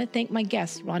again, I want to thank my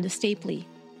guest, Rhonda Stapley.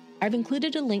 I've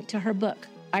included a link to her book,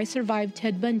 I Survived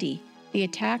Ted Bundy, The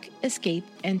Attack, Escape,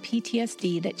 and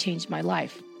PTSD That Changed My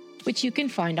Life, which you can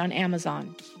find on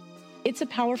Amazon. It's a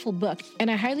powerful book, and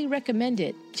I highly recommend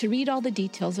it to read all the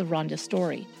details of Rhonda's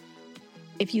story.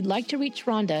 If you'd like to reach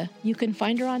Rhonda, you can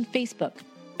find her on Facebook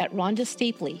at Rhonda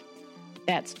Stapley.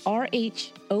 That's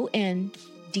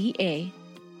RHONDASTAPLEY.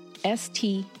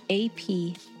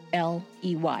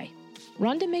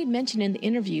 Rhonda made mention in the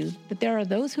interview that there are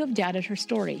those who have doubted her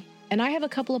story, and I have a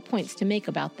couple of points to make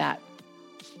about that.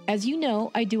 As you know,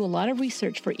 I do a lot of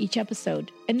research for each episode,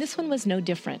 and this one was no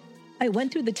different. I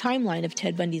went through the timeline of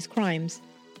Ted Bundy's crimes,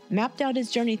 mapped out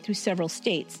his journey through several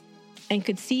states, and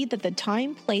could see that the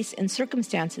time, place, and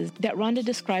circumstances that Rhonda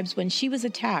describes when she was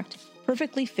attacked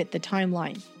perfectly fit the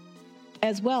timeline.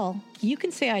 As well, you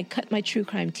can say I cut my true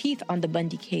crime teeth on the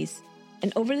Bundy case,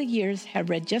 and over the years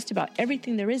have read just about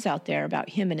everything there is out there about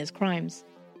him and his crimes.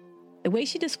 The way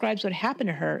she describes what happened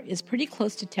to her is pretty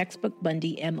close to textbook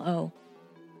Bundy M.O.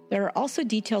 There are also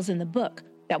details in the book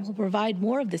that will provide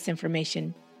more of this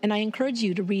information, and I encourage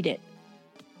you to read it.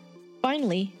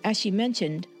 Finally, as she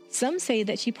mentioned, some say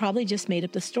that she probably just made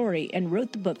up the story and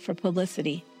wrote the book for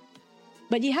publicity.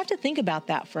 But you have to think about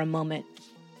that for a moment.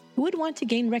 Who would want to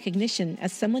gain recognition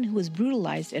as someone who was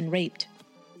brutalized and raped?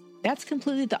 That's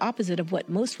completely the opposite of what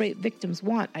most rape victims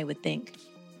want, I would think.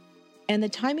 And the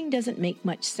timing doesn't make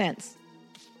much sense.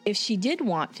 If she did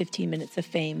want 15 minutes of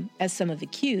fame, as some have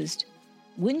accused,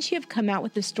 wouldn't she have come out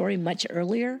with the story much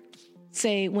earlier?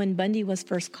 Say, when Bundy was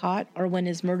first caught, or when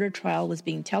his murder trial was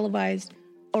being televised,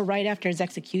 or right after his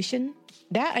execution?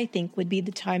 That, I think, would be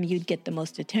the time you'd get the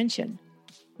most attention,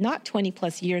 not 20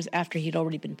 plus years after he'd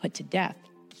already been put to death.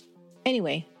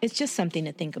 Anyway, it's just something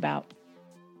to think about.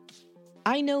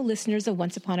 I know listeners of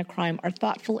Once Upon a Crime are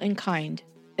thoughtful and kind,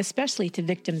 especially to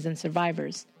victims and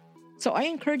survivors. So I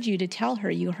encourage you to tell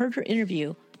her you heard her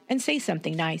interview and say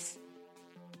something nice.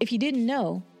 If you didn't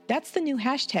know, that's the new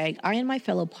hashtag I and my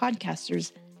fellow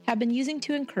podcasters have been using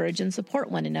to encourage and support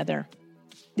one another.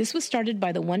 This was started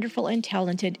by the wonderful and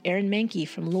talented Erin Mankey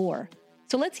from Lore,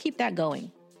 so let's keep that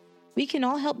going. We can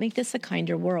all help make this a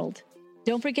kinder world.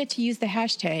 Don't forget to use the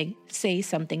hashtag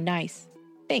 #SaySomethingNice.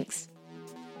 Thanks.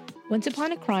 Once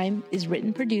Upon a Crime is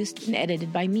written, produced, and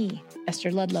edited by me,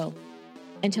 Esther Ludlow.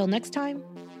 Until next time,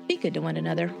 be good to one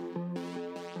another.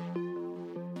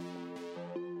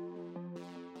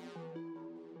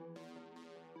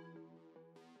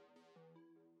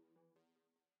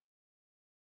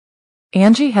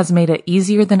 Angie has made it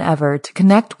easier than ever to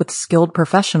connect with skilled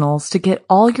professionals to get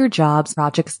all your jobs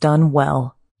projects done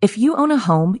well. If you own a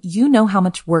home, you know how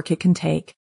much work it can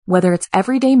take, whether it's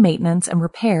everyday maintenance and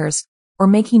repairs or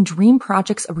making dream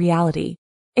projects a reality.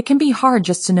 It can be hard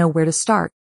just to know where to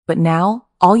start, but now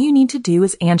all you need to do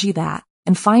is Angie that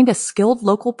and find a skilled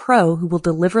local pro who will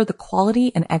deliver the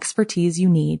quality and expertise you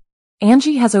need.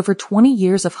 Angie has over 20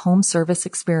 years of home service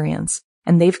experience,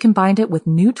 and they've combined it with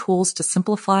new tools to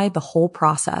simplify the whole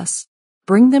process.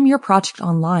 Bring them your project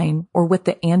online or with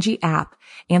the Angie app,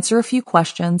 answer a few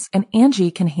questions, and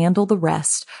Angie can handle the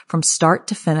rest from start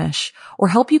to finish, or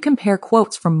help you compare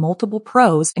quotes from multiple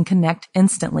pros and connect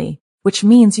instantly, which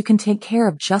means you can take care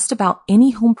of just about any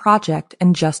home project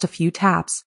in just a few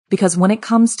taps. Because when it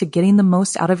comes to getting the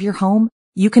most out of your home,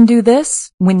 you can do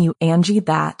this when you Angie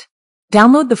that.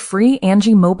 Download the free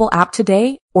Angie mobile app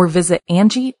today or visit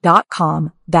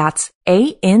Angie.com. That's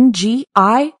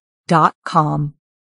ANGI.com.